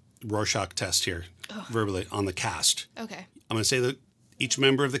Rorschach test here, verbally, on the cast. Okay. I'm going to say each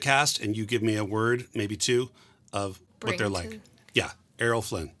member of the cast, and you give me a word, maybe two, of what they're like. Yeah, Errol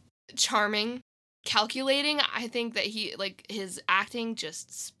Flynn. Charming. Calculating. I think that his acting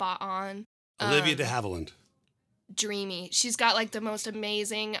just spot on. Olivia de Havilland. Dreamy. She's got like the most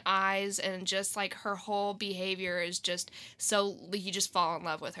amazing eyes, and just like her whole behavior is just so, you just fall in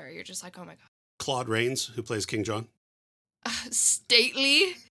love with her. You're just like, oh my God. Claude Rains, who plays King John.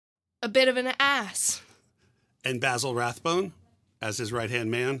 Stately. A bit of an ass. And Basil Rathbone as his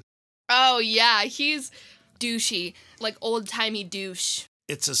right-hand man. Oh, yeah. He's douchey. Like old-timey douche.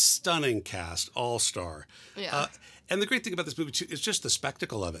 It's a stunning cast, all-star. Yeah. And the great thing about this movie, too, is just the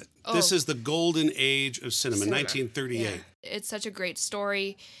spectacle of it. This is the golden age of cinema, 1938. Yeah. It's such a great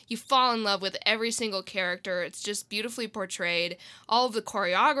story. You fall in love with every single character. It's just beautifully portrayed. All of the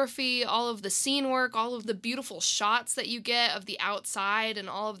choreography, all of the scene work, all of the beautiful shots that you get of the outside and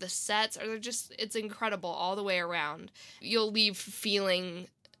all of the sets it's incredible all the way around. You'll leave feeling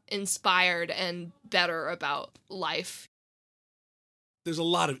inspired and better about life. There's a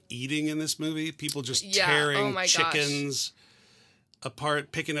lot of eating in this movie. People just tearing chickens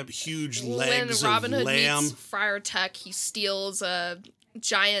apart, picking up huge legs when Robin Hood of lamb. Meets Friar Tuck, he steals a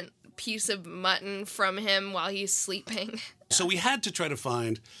giant piece of mutton from him while he's sleeping. So we had to try to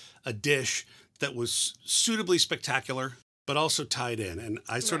find a dish that was suitably spectacular, but also tied in. And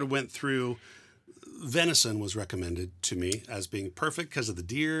I sort of went through... Venison was recommended to me as being perfect because of the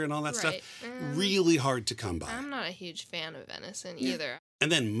deer and all that stuff. Really hard to come by. I'm not a huge fan of venison either.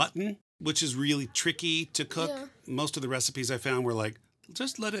 And then mutton, which is really tricky to cook. Yeah. Most of the recipes I found were like,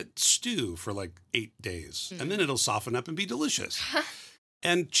 just let it stew for like 8 days. And then it'll soften up and be delicious.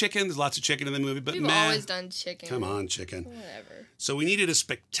 And chicken, there's lots of chicken in the movie, but we've always done chicken. Come on, chicken. Whatever. So we needed a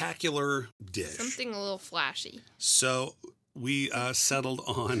spectacular dish. Something a little flashy. So... we settled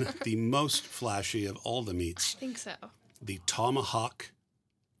on the most flashy of all the meats. I think so. The tomahawk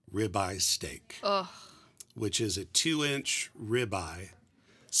ribeye steak. Ugh. Which is a 2-inch ribeye,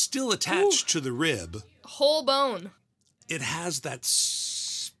 still attached to the rib. Whole bone. It has that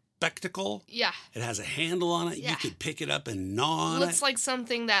spectacle. Yeah. It has a handle on it. Yeah. You could pick it up and gnaw on it. Looks like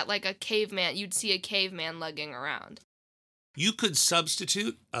something that like you'd see a caveman lugging around. You could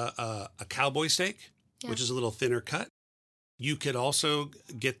substitute a cowboy steak, which is a little thinner cut. You could also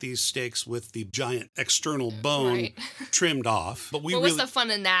get these steaks with the giant external bone trimmed off. But what's the fun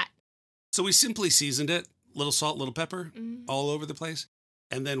in that? So we simply seasoned it, little salt, little pepper, all over the place.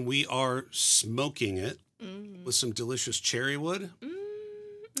 And then we are smoking it with some delicious cherry wood,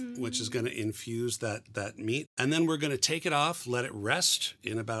 which is going to infuse that meat. And then we're going to take it off, let it rest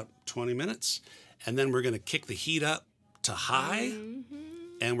in about 20 minutes. And then we're going to kick the heat up to high.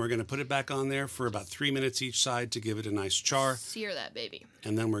 And we're going to put it back on there for about 3 minutes each side to give it a nice char. Sear that baby.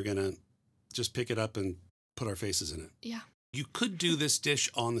 And then we're going to just pick it up and put our faces in it. Yeah. You could do this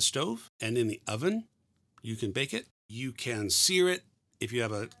dish on the stove and in the oven. You can bake it. You can sear it. If you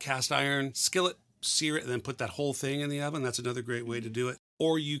have a cast iron skillet, sear it and then put that whole thing in the oven. That's another great way to do it.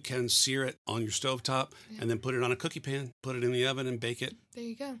 Or you can sear it on your stovetop and then put it on a cookie pan, put it in the oven and bake it. There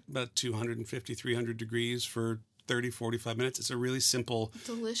you go. About 250, 300 degrees for 30, 45 minutes. It's a really simple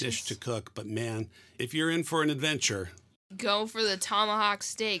dish to cook. But man, if you're in for an adventure... go for the tomahawk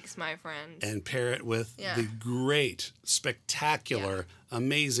steaks, my friend. And pair it with the great, spectacular,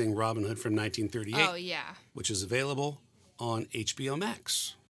 amazing Robin Hood from 1938. Oh, yeah. Which is available on HBO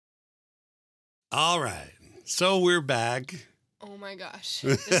Max. All right. So we're back. Oh my gosh.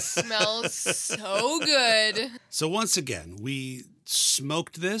 This smells so good. So once again, we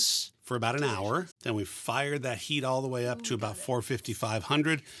smoked this for about an hour. Then we fired that heat all the way up to about 450,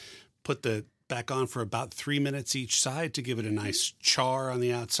 500. Put the back on for about 3 minutes each side to give it a nice char on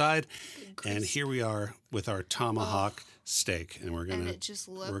the outside. And here we are with our tomahawk steak. And we're gonna, and it just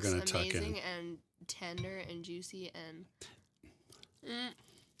looks amazing and tender and juicy and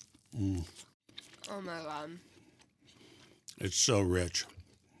oh my God. It's so rich.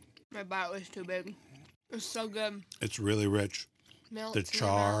 My bite was too big. It's so good. It's really rich. Melts The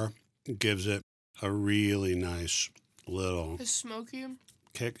char gives it a really nice little it's smoky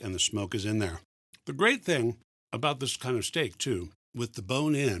kick, and the smoke is in there. The great thing about this kind of steak, too, with the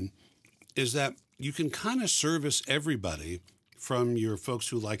bone in, is that you can kind of service everybody, from your folks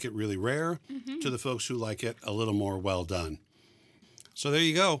who like it really rare to the folks who like it a little more well done. So there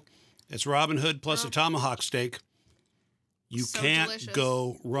you go. It's Robin Hood plus a tomahawk steak. You So can't delicious.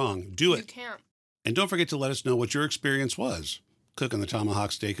 go wrong. Do it. You can't. And don't forget to let us know what your experience was cooking the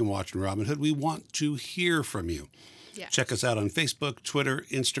tomahawk steak and watching Robin Hood. We want to hear from you. Yeah. Check us out on Facebook, Twitter,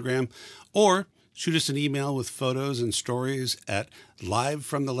 Instagram, or shoot us an email with photos and stories at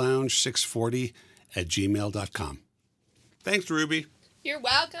livefromthelounge640@gmail.com. Thanks, Ruby. You're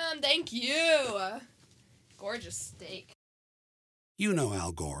welcome. Thank you. Gorgeous steak. You know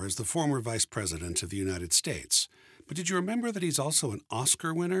Al Gore as the former Vice President of the United States, but did you remember that he's also an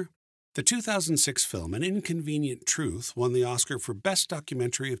Oscar winner? The 2006 film An Inconvenient Truth won the Oscar for Best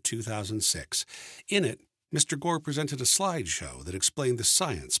Documentary of 2006. In it, Mr. Gore presented a slideshow that explained the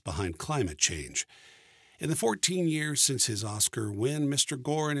science behind climate change. In the 14 years since his Oscar win, Mr.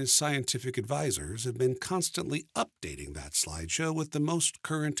 Gore and his scientific advisors have been constantly updating that slideshow with the most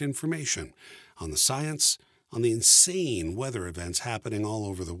current information on the science, on the insane weather events happening all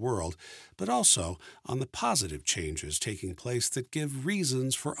over the world, but also on the positive changes taking place that give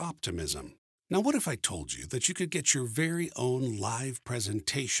reasons for optimism. Now, what if I told you that you could get your very own live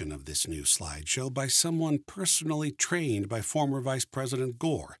presentation of this new slideshow by someone personally trained by former Vice President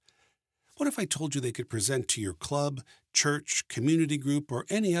Gore? What if I told you they could present to your club, church, community group, or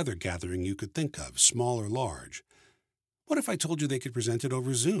any other gathering you could think of, small or large? What if I told you they could present it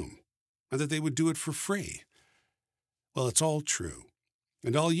over Zoom, and that they would do it for free? Well, it's all true.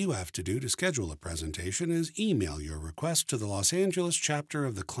 And all you have to do to schedule a presentation is email your request to the Los Angeles chapter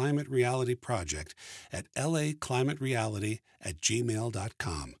of the Climate Reality Project at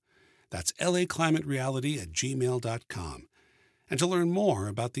laclimatereality@gmail.com. That's laclimatereality@gmail.com. And to learn more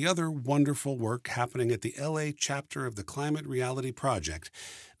about the other wonderful work happening at the LA chapter of the Climate Reality Project,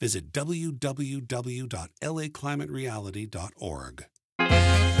 visit www.laclimatereality.org.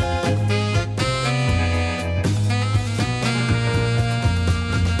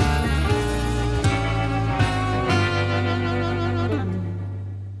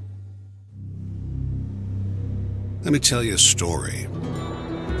 Let me tell you a story.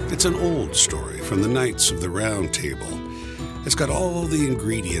 It's an old story from the Knights of the Round Table. It's got all the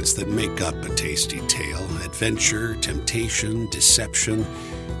ingredients that make up a tasty tale: adventure, temptation, deception,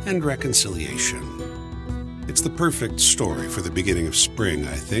 and reconciliation. It's the perfect story for the beginning of spring,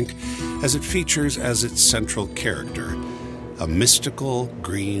 I think, as it features as its central character a mystical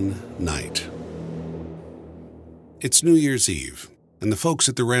green knight. It's New Year's Eve, and the folks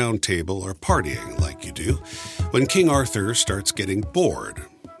at the Round Table are partying like you do, when King Arthur starts getting bored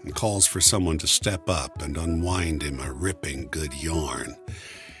and calls for someone to step up and unwind him a ripping good yarn.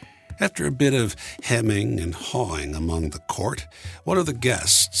 After a bit of hemming and hawing among the court, one of the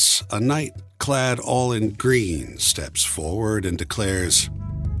guests, a knight clad all in green, steps forward and declares,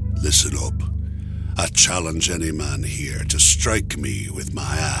 "Listen up. I challenge any man here to strike me with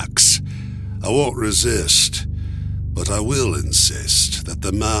my axe. I won't resist, but I will insist that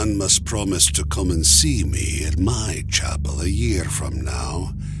the man must promise to come and see me at my chapel a year from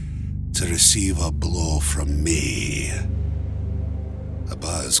now to receive a blow from me." A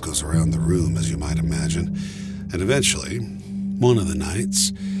buzz goes around the room, as you might imagine, and eventually, one of the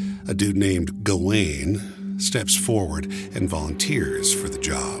knights, a dude named Gawain, steps forward and volunteers for the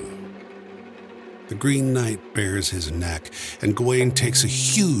job. The Green Knight bares his neck, and Gawain takes a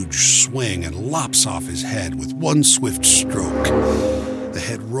huge swing and lops off his head with one swift stroke. The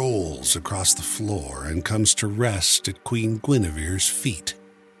head rolls across the floor and comes to rest at Queen Guinevere's feet.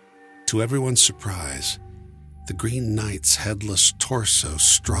 To everyone's surprise, the Green Knight's headless torso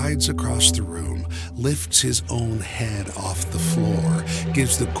strides across the room, lifts his own head off the floor,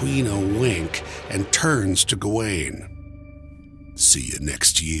 gives the Queen a wink, and turns to Gawain. "See you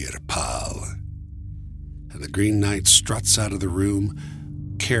next year, pal." And the Green Knight struts out of the room,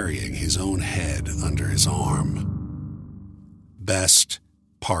 carrying his own head under his arm. Best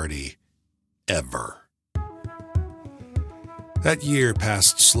party ever. That year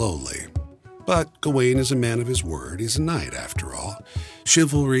passed slowly, but Gawain is a man of his word. He's a knight, after all.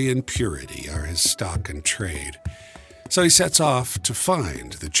 Chivalry and purity are his stock and trade. So he sets off to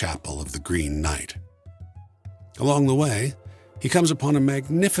find the chapel of the Green Knight. Along the way, he comes upon a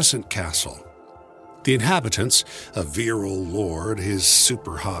magnificent castle. The inhabitants, a virile lord, his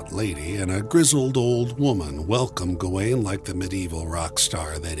super-hot lady, and a grizzled old woman, welcome Gawain like the medieval rock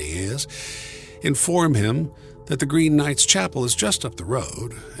star that he is, inform him that the Green Knight's chapel is just up the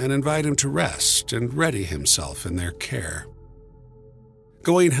road, and invite him to rest and ready himself in their care.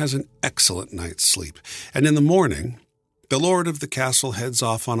 Gawain has an excellent night's sleep, and in the morning, the lord of the castle heads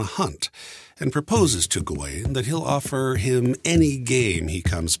off on a hunt and proposes to Gawain that he'll offer him any game he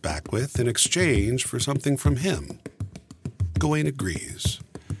comes back with in exchange for something from him. Gawain agrees.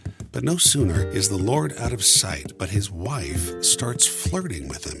 But no sooner is the lord out of sight, but his wife starts flirting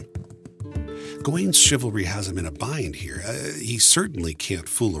with him. Gawain's chivalry has him in a bind here. He certainly can't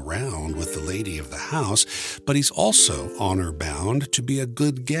fool around with the lady of the house, but he's also honor-bound to be a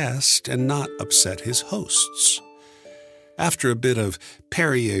good guest and not upset his hosts. After a bit of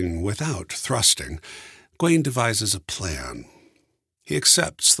parrying without thrusting, Gawain devises a plan. He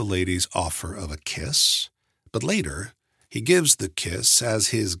accepts the lady's offer of a kiss, but later he gives the kiss as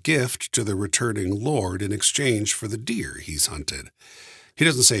his gift to the returning lord in exchange for the deer he's hunted. He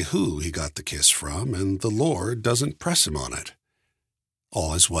doesn't say who he got the kiss from, and the lord doesn't press him on it.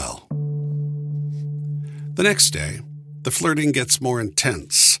 All is well. The next day, the flirting gets more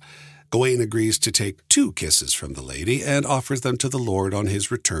intense. Gawain agrees to take 2 kisses from the lady and offers them to the lord on his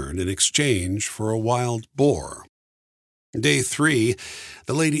return in exchange for a wild boar. Day 3,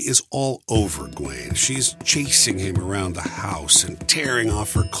 the lady is all over Gawain. She's chasing him around the house and tearing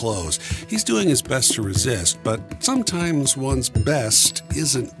off her clothes. He's doing his best to resist, but sometimes one's best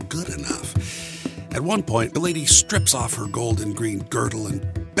isn't good enough. At one point, the lady strips off her gold and green girdle and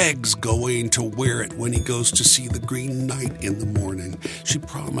begs Gawain to wear it when he goes to see the Green Knight in the morning. She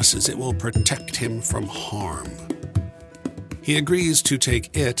promises it will protect him from harm. He agrees to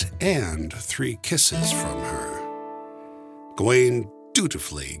take it and 3 kisses from her. Gawain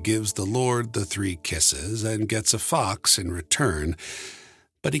dutifully gives the lord the 3 kisses and gets a fox in return,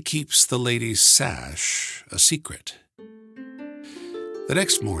 but he keeps the lady's sash a secret. The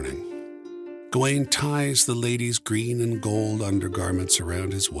next morning, Gawain ties the lady's green and gold undergarments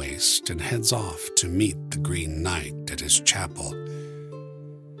around his waist and heads off to meet the Green Knight at his chapel.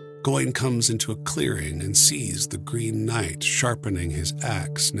 Gawain comes into a clearing and sees the Green Knight sharpening his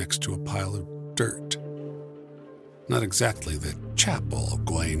axe next to a pile of dirt. Not exactly the chapel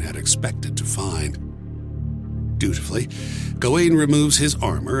Gawain had expected to find. Dutifully, Gawain removes his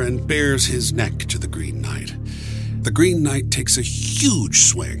armor and bares his neck to the Green Knight. The Green Knight takes a huge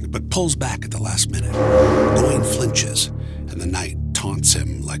swing, but pulls back at the last minute. Gawain flinches, and the knight taunts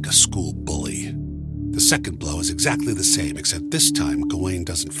him like a school bully. The second blow is exactly the same, except this time Gawain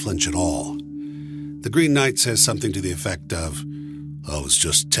doesn't flinch at all. The Green Knight says something to the effect of, "I was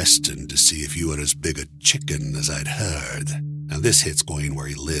just testing to see if you were as big a chicken as I'd heard." Now this hits Gawain where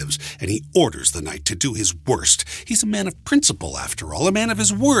he lives, and he orders the knight to do his worst. He's a man of principle, after all, a man of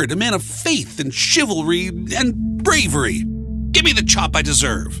his word, a man of faith and chivalry and bravery. Give me the chop I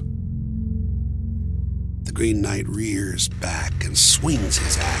deserve. The Green Knight rears back and swings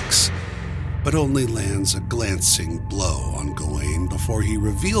his axe, but only lands a glancing blow on Gawain before he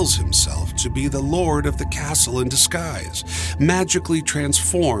reveals himself to be the lord of the castle in disguise, magically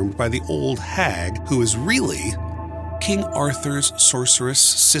transformed by the old hag who is really King Arthur's sorceress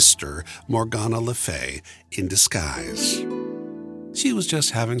sister, Morgana Le Fay, in disguise. She was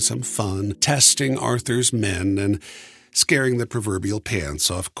just having some fun, testing Arthur's men and scaring the proverbial pants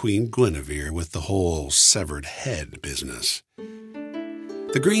off Queen Guinevere with the whole severed head business.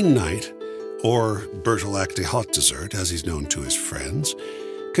 The Green Knight, or Bertilac de Hot Dessert, as he's known to his friends,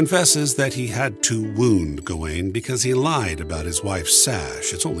 confesses that he had to wound Gawain because he lied about his wife's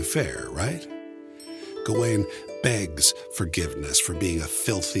sash. It's only fair, right? Gawain begs forgiveness for being a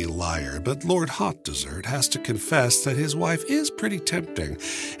filthy liar, but Lord Hot Dessert has to confess that his wife is pretty tempting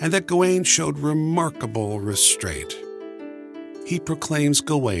and that Gawain showed remarkable restraint. He proclaims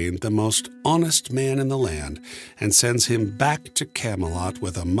Gawain the most honest man in the land and sends him back to Camelot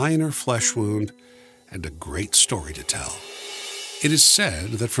with a minor flesh wound and a great story to tell. It is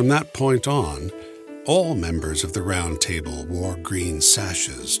said that from that point on, all members of the Round Table wore green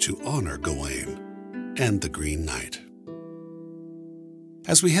sashes to honor Gawain and the Green Knight.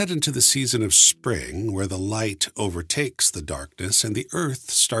 As we head into the season of spring, where the light overtakes the darkness and the earth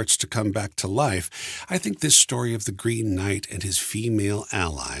starts to come back to life, I think this story of the Green Knight and his female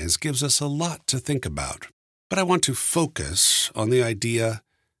allies gives us a lot to think about. But I want to focus on the idea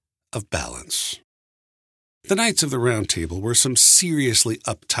of balance. The Knights of the Round Table were some seriously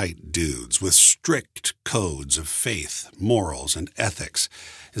uptight dudes with strict codes of faith, morals, and ethics.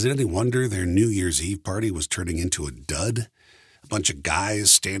 Is it any wonder their New Year's Eve party was turning into a dud? A bunch of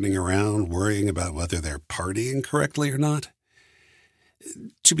guys standing around worrying about whether they're partying correctly or not?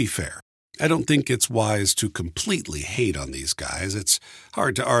 To be fair, I don't think it's wise to completely hate on these guys. It's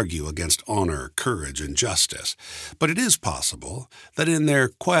hard to argue against honor, courage, and justice. But it is possible that in their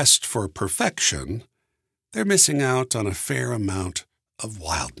quest for perfection, they're missing out on a fair amount of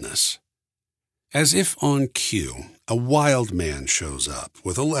wildness. As if on cue, a wild man shows up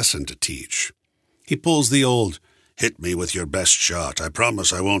with a lesson to teach. He pulls the old, "hit me with your best shot, I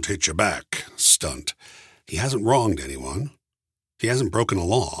promise I won't hit you back" stunt. He hasn't wronged anyone. He hasn't broken a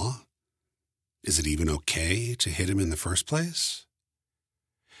law. Is it even okay to hit him in the first place?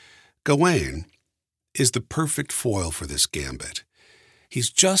 Gawain is the perfect foil for this gambit. He's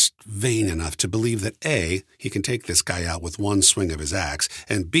just vain enough to believe that A, he can take this guy out with one swing of his axe,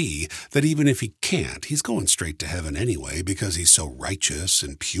 and B, that even if he can't, he's going straight to heaven anyway because he's so righteous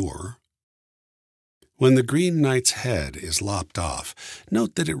and pure. When the Green Knight's head is lopped off,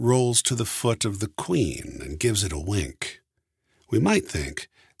 note that it rolls to the foot of the Queen and gives it a wink. We might think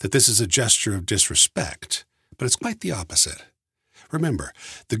that this is a gesture of disrespect, but it's quite the opposite. Remember,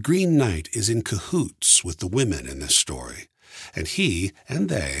 the Green Knight is in cahoots with the women in this story, and he and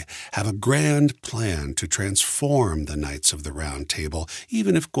they have a grand plan to transform the Knights of the Round Table,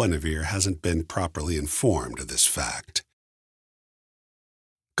 even if Guinevere hasn't been properly informed of this fact.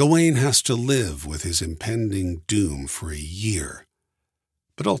 Gawain has to live with his impending doom for a year,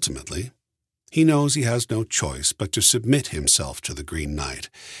 but ultimately, he knows he has no choice but to submit himself to the Green Knight.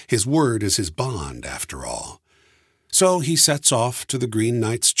 His word is his bond, after all. So he sets off to the Green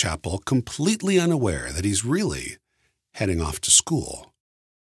Knight's chapel, completely unaware that he's really heading off to school.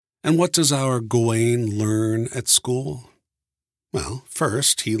 And what does our Gawain learn at school? Well,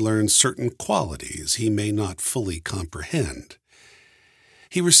 first, he learns certain qualities he may not fully comprehend.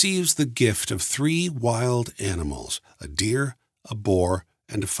 He receives the gift of 3 wild animals, a deer, a boar,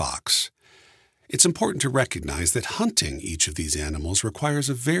 and a fox. It's important to recognize that hunting each of these animals requires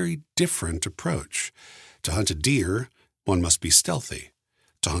a very different approach. To hunt a deer, one must be stealthy.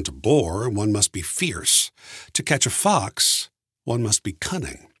 To hunt a boar, one must be fierce. To catch a fox, one must be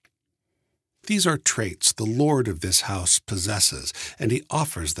cunning. These are traits the lord of this house possesses, and he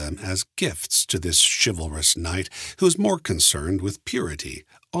offers them as gifts to this chivalrous knight who is more concerned with purity,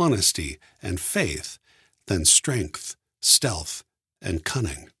 honesty, and faith than strength, stealth, and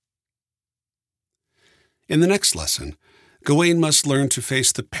cunning. In the next lesson, Gawain must learn to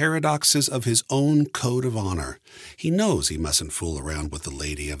face the paradoxes of his own code of honor. He knows he mustn't fool around with the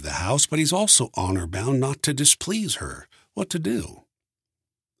lady of the house, but he's also honor-bound not to displease her. What to do?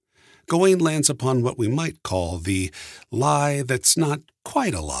 Gawain lands upon what we might call the lie that's not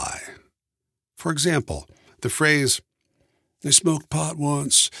quite a lie. For example, the phrase, "I smoked pot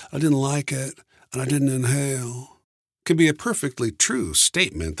once, I didn't like it, and I didn't inhale," can be a perfectly true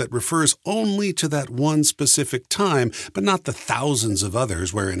statement that refers only to that one specific time, but not the thousands of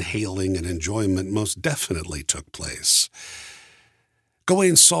others where inhaling and enjoyment most definitely took place.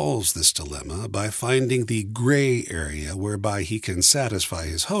 Gawain solves this dilemma by finding the gray area whereby he can satisfy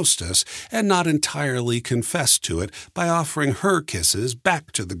his hostess and not entirely confess to it by offering her kisses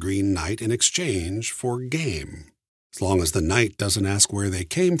back to the Green Knight in exchange for game. As long as the knight doesn't ask where they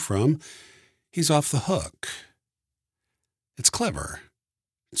came from, he's off the hook. It's clever.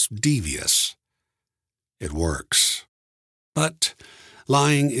 It's devious. It works. But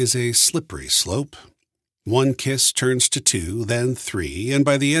lying is a slippery slope. One kiss turns to 2, then 3, and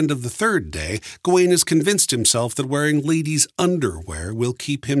by the end of the 3rd day, Gawain has convinced himself that wearing ladies' underwear will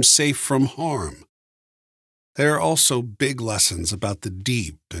keep him safe from harm. There are also big lessons about the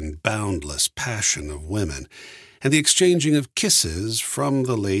deep and boundless passion of women, and the exchanging of kisses from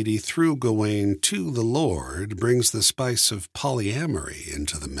the lady through Gawain to the lord brings the spice of polyamory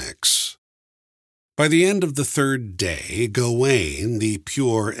into the mix. By the end of the 3rd day, Gawain, the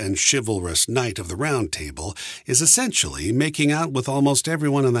pure and chivalrous Knight of the Round Table, is essentially making out with almost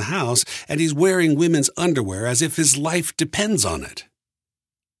everyone in the house, and he's wearing women's underwear as if his life depends on it.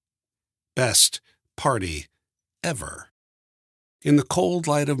 Best party ever. In the cold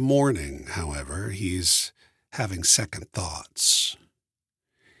light of morning, however, he's having second thoughts.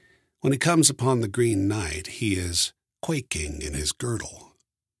 When he comes upon the Green Knight, he is quaking in his girdle.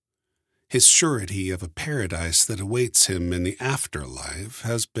 His surety of a paradise that awaits him in the afterlife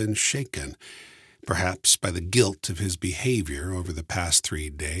has been shaken, perhaps by the guilt of his behavior over the past 3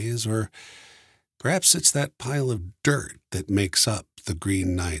 days, or perhaps it's that pile of dirt that makes up the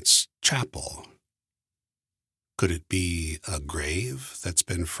Green Knight's chapel. Could it be a grave that's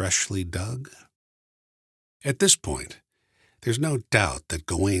been freshly dug? At this point, there's no doubt that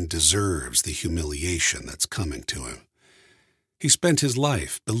Gawain deserves the humiliation that's coming to him. He spent his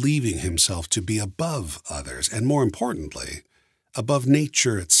life believing himself to be above others, and more importantly, above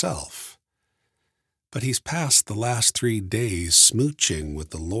nature itself. But he's passed the last 3 days smooching with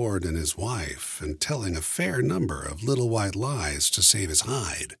the Lord and his wife and telling a fair number of little white lies to save his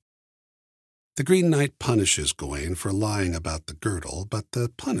hide. The Green Knight punishes Gawain for lying about the girdle, but the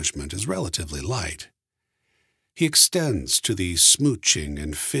punishment is relatively light. He extends to the smooching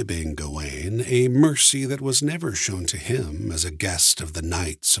and fibbing Gawain a mercy that was never shown to him as a guest of the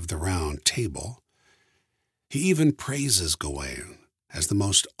Knights of the Round Table. He even praises Gawain as the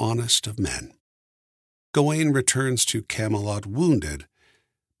most honest of men. Gawain returns to Camelot wounded,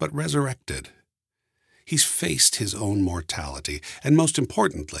 but resurrected. He's faced his own mortality, and most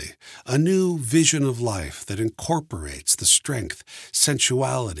importantly, a new vision of life that incorporates the strength,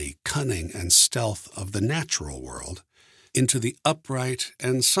 sensuality, cunning, and stealth of the natural world into the upright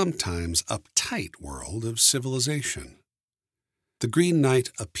and sometimes uptight world of civilization. The Green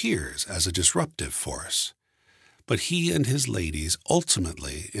Knight appears as a disruptive force, but he and his ladies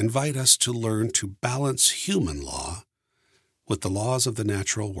ultimately invite us to learn to balance human law with the laws of the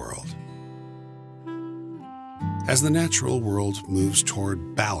natural world. As the natural world moves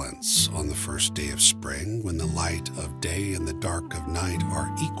toward balance on the first day of spring, when the light of day and the dark of night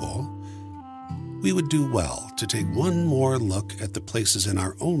are equal, we would do well to take one more look at the places in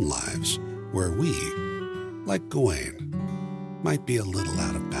our own lives where we, like Gawain, might be a little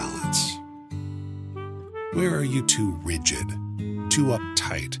out of balance. Where are you too rigid, too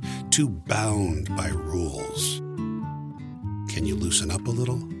uptight, too bound by rules? Can you loosen up a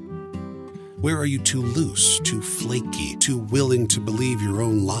little? Where are you too loose, too flaky, too willing to believe your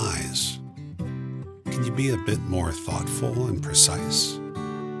own lies? Can you be a bit more thoughtful and precise?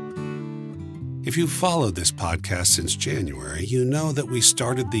 If you've followed this podcast since January, you know that we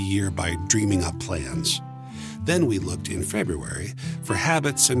started the year by dreaming up plans. Then we looked in February for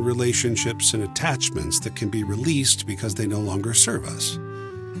habits and relationships and attachments that can be released because they no longer serve us.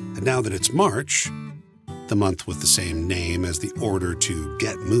 And now that it's March, the month with the same name as the order to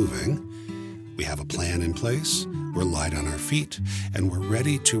get moving, we have a plan in place, we're light on our feet, and we're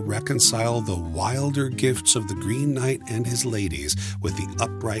ready to reconcile the wilder gifts of the Green Knight and his ladies with the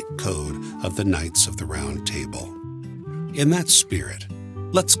upright code of the Knights of the Round Table. In that spirit,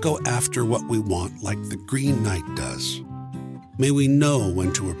 let's go after what we want like the Green Knight does. May we know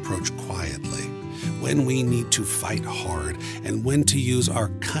when to approach quietly, when we need to fight hard, and when to use our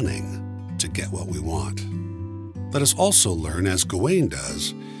cunning to get what we want. Let us also learn, as Gawain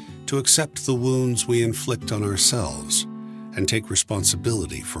does, to accept the wounds we inflict on ourselves and take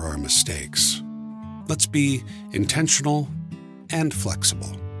responsibility for our mistakes. Let's be intentional and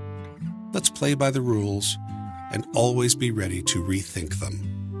flexible. Let's play by the rules and always be ready to rethink them.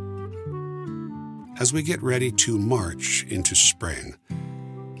 As we get ready to march into spring,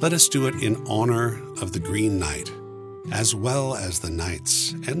 let us do it in honor of the Green Knight, as well as the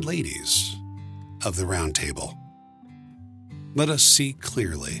knights and ladies of the Round Table. Let us see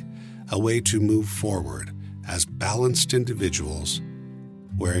clearly a way to move forward as balanced individuals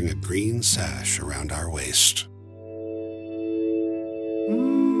wearing a green sash around our waist.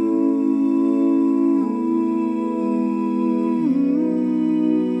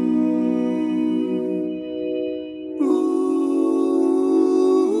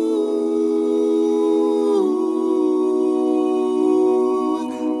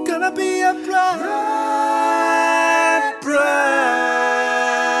 Gonna be a bright.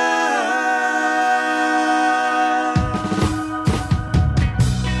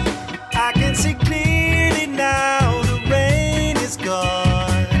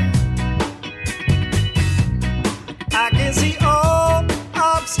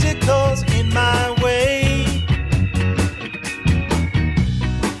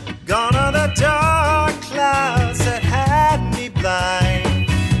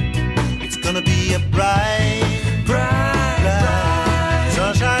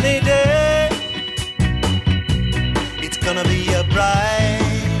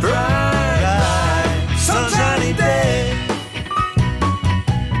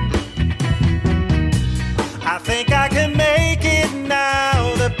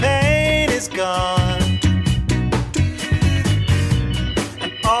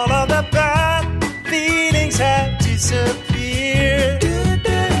 All of the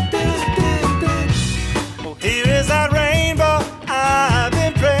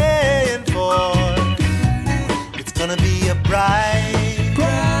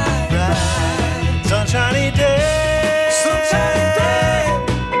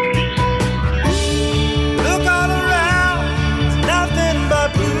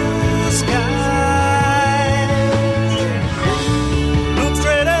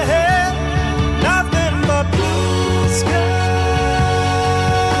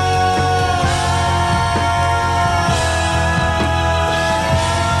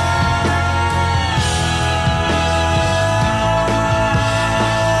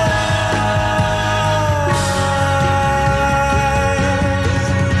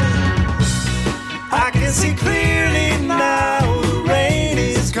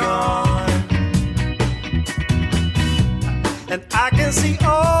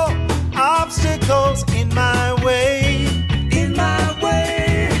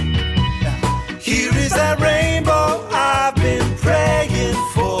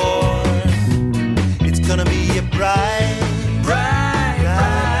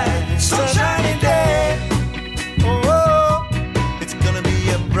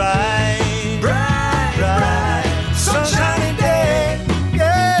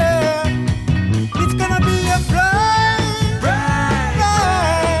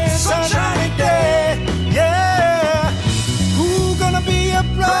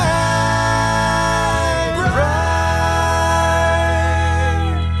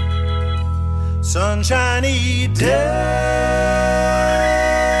sunshiny day.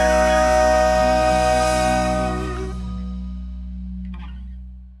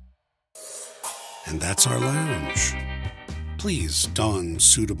 And that's our lounge. Please don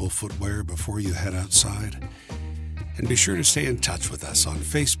suitable footwear before you head outside. And be sure to stay in touch with us on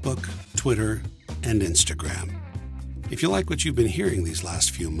Facebook, Twitter, and Instagram. If you like what you've been hearing these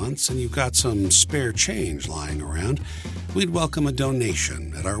last few months and you've got some spare change lying around, we'd welcome a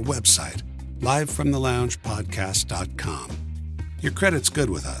donation at our website, livefromtheloungepodcast.com. Your credit's good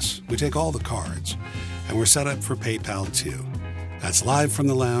with us. We take all the cards, and we're set up for PayPal too. That's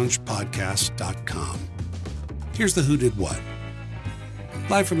livefromtheloungepodcast.com. Here's the Who Did What.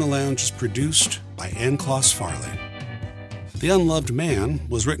 Live from the Lounge is produced by Ann Kloss Farley. The Unloved Man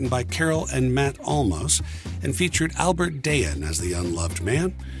was written by Carol and Matt Almos and featured Albert Dayan as the Unloved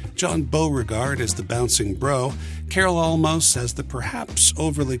Man, John Beauregard as the Bouncing Bro, Carol Almos as the perhaps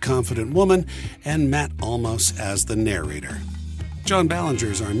overly confident woman, and Matt Almos as the narrator. John Ballinger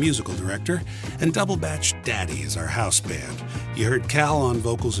is our musical director, and Double Batch Daddy is our house band. You heard Cal on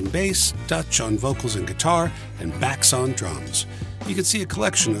vocals and bass, Dutch on vocals and guitar, and Bax on drums. You can see a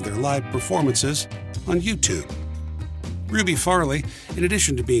collection of their live performances on YouTube. Ruby Farley, in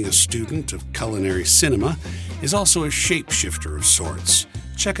addition to being a student of culinary cinema, is also a shapeshifter of sorts.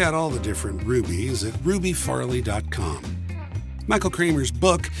 Check out all the different Rubies at rubyfarley.com. Michael Kramer's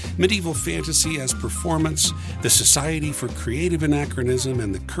book, Medieval Fantasy as Performance, The Society for Creative Anachronism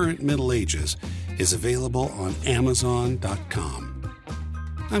and the Current Middle Ages, is available on Amazon.com.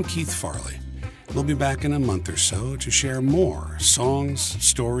 I'm Keith Farley. We'll be back in a month or so to share more songs,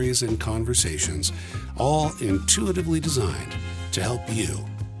 stories, and conversations, all intuitively designed to help you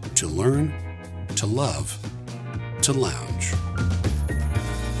to learn, to love, to lounge.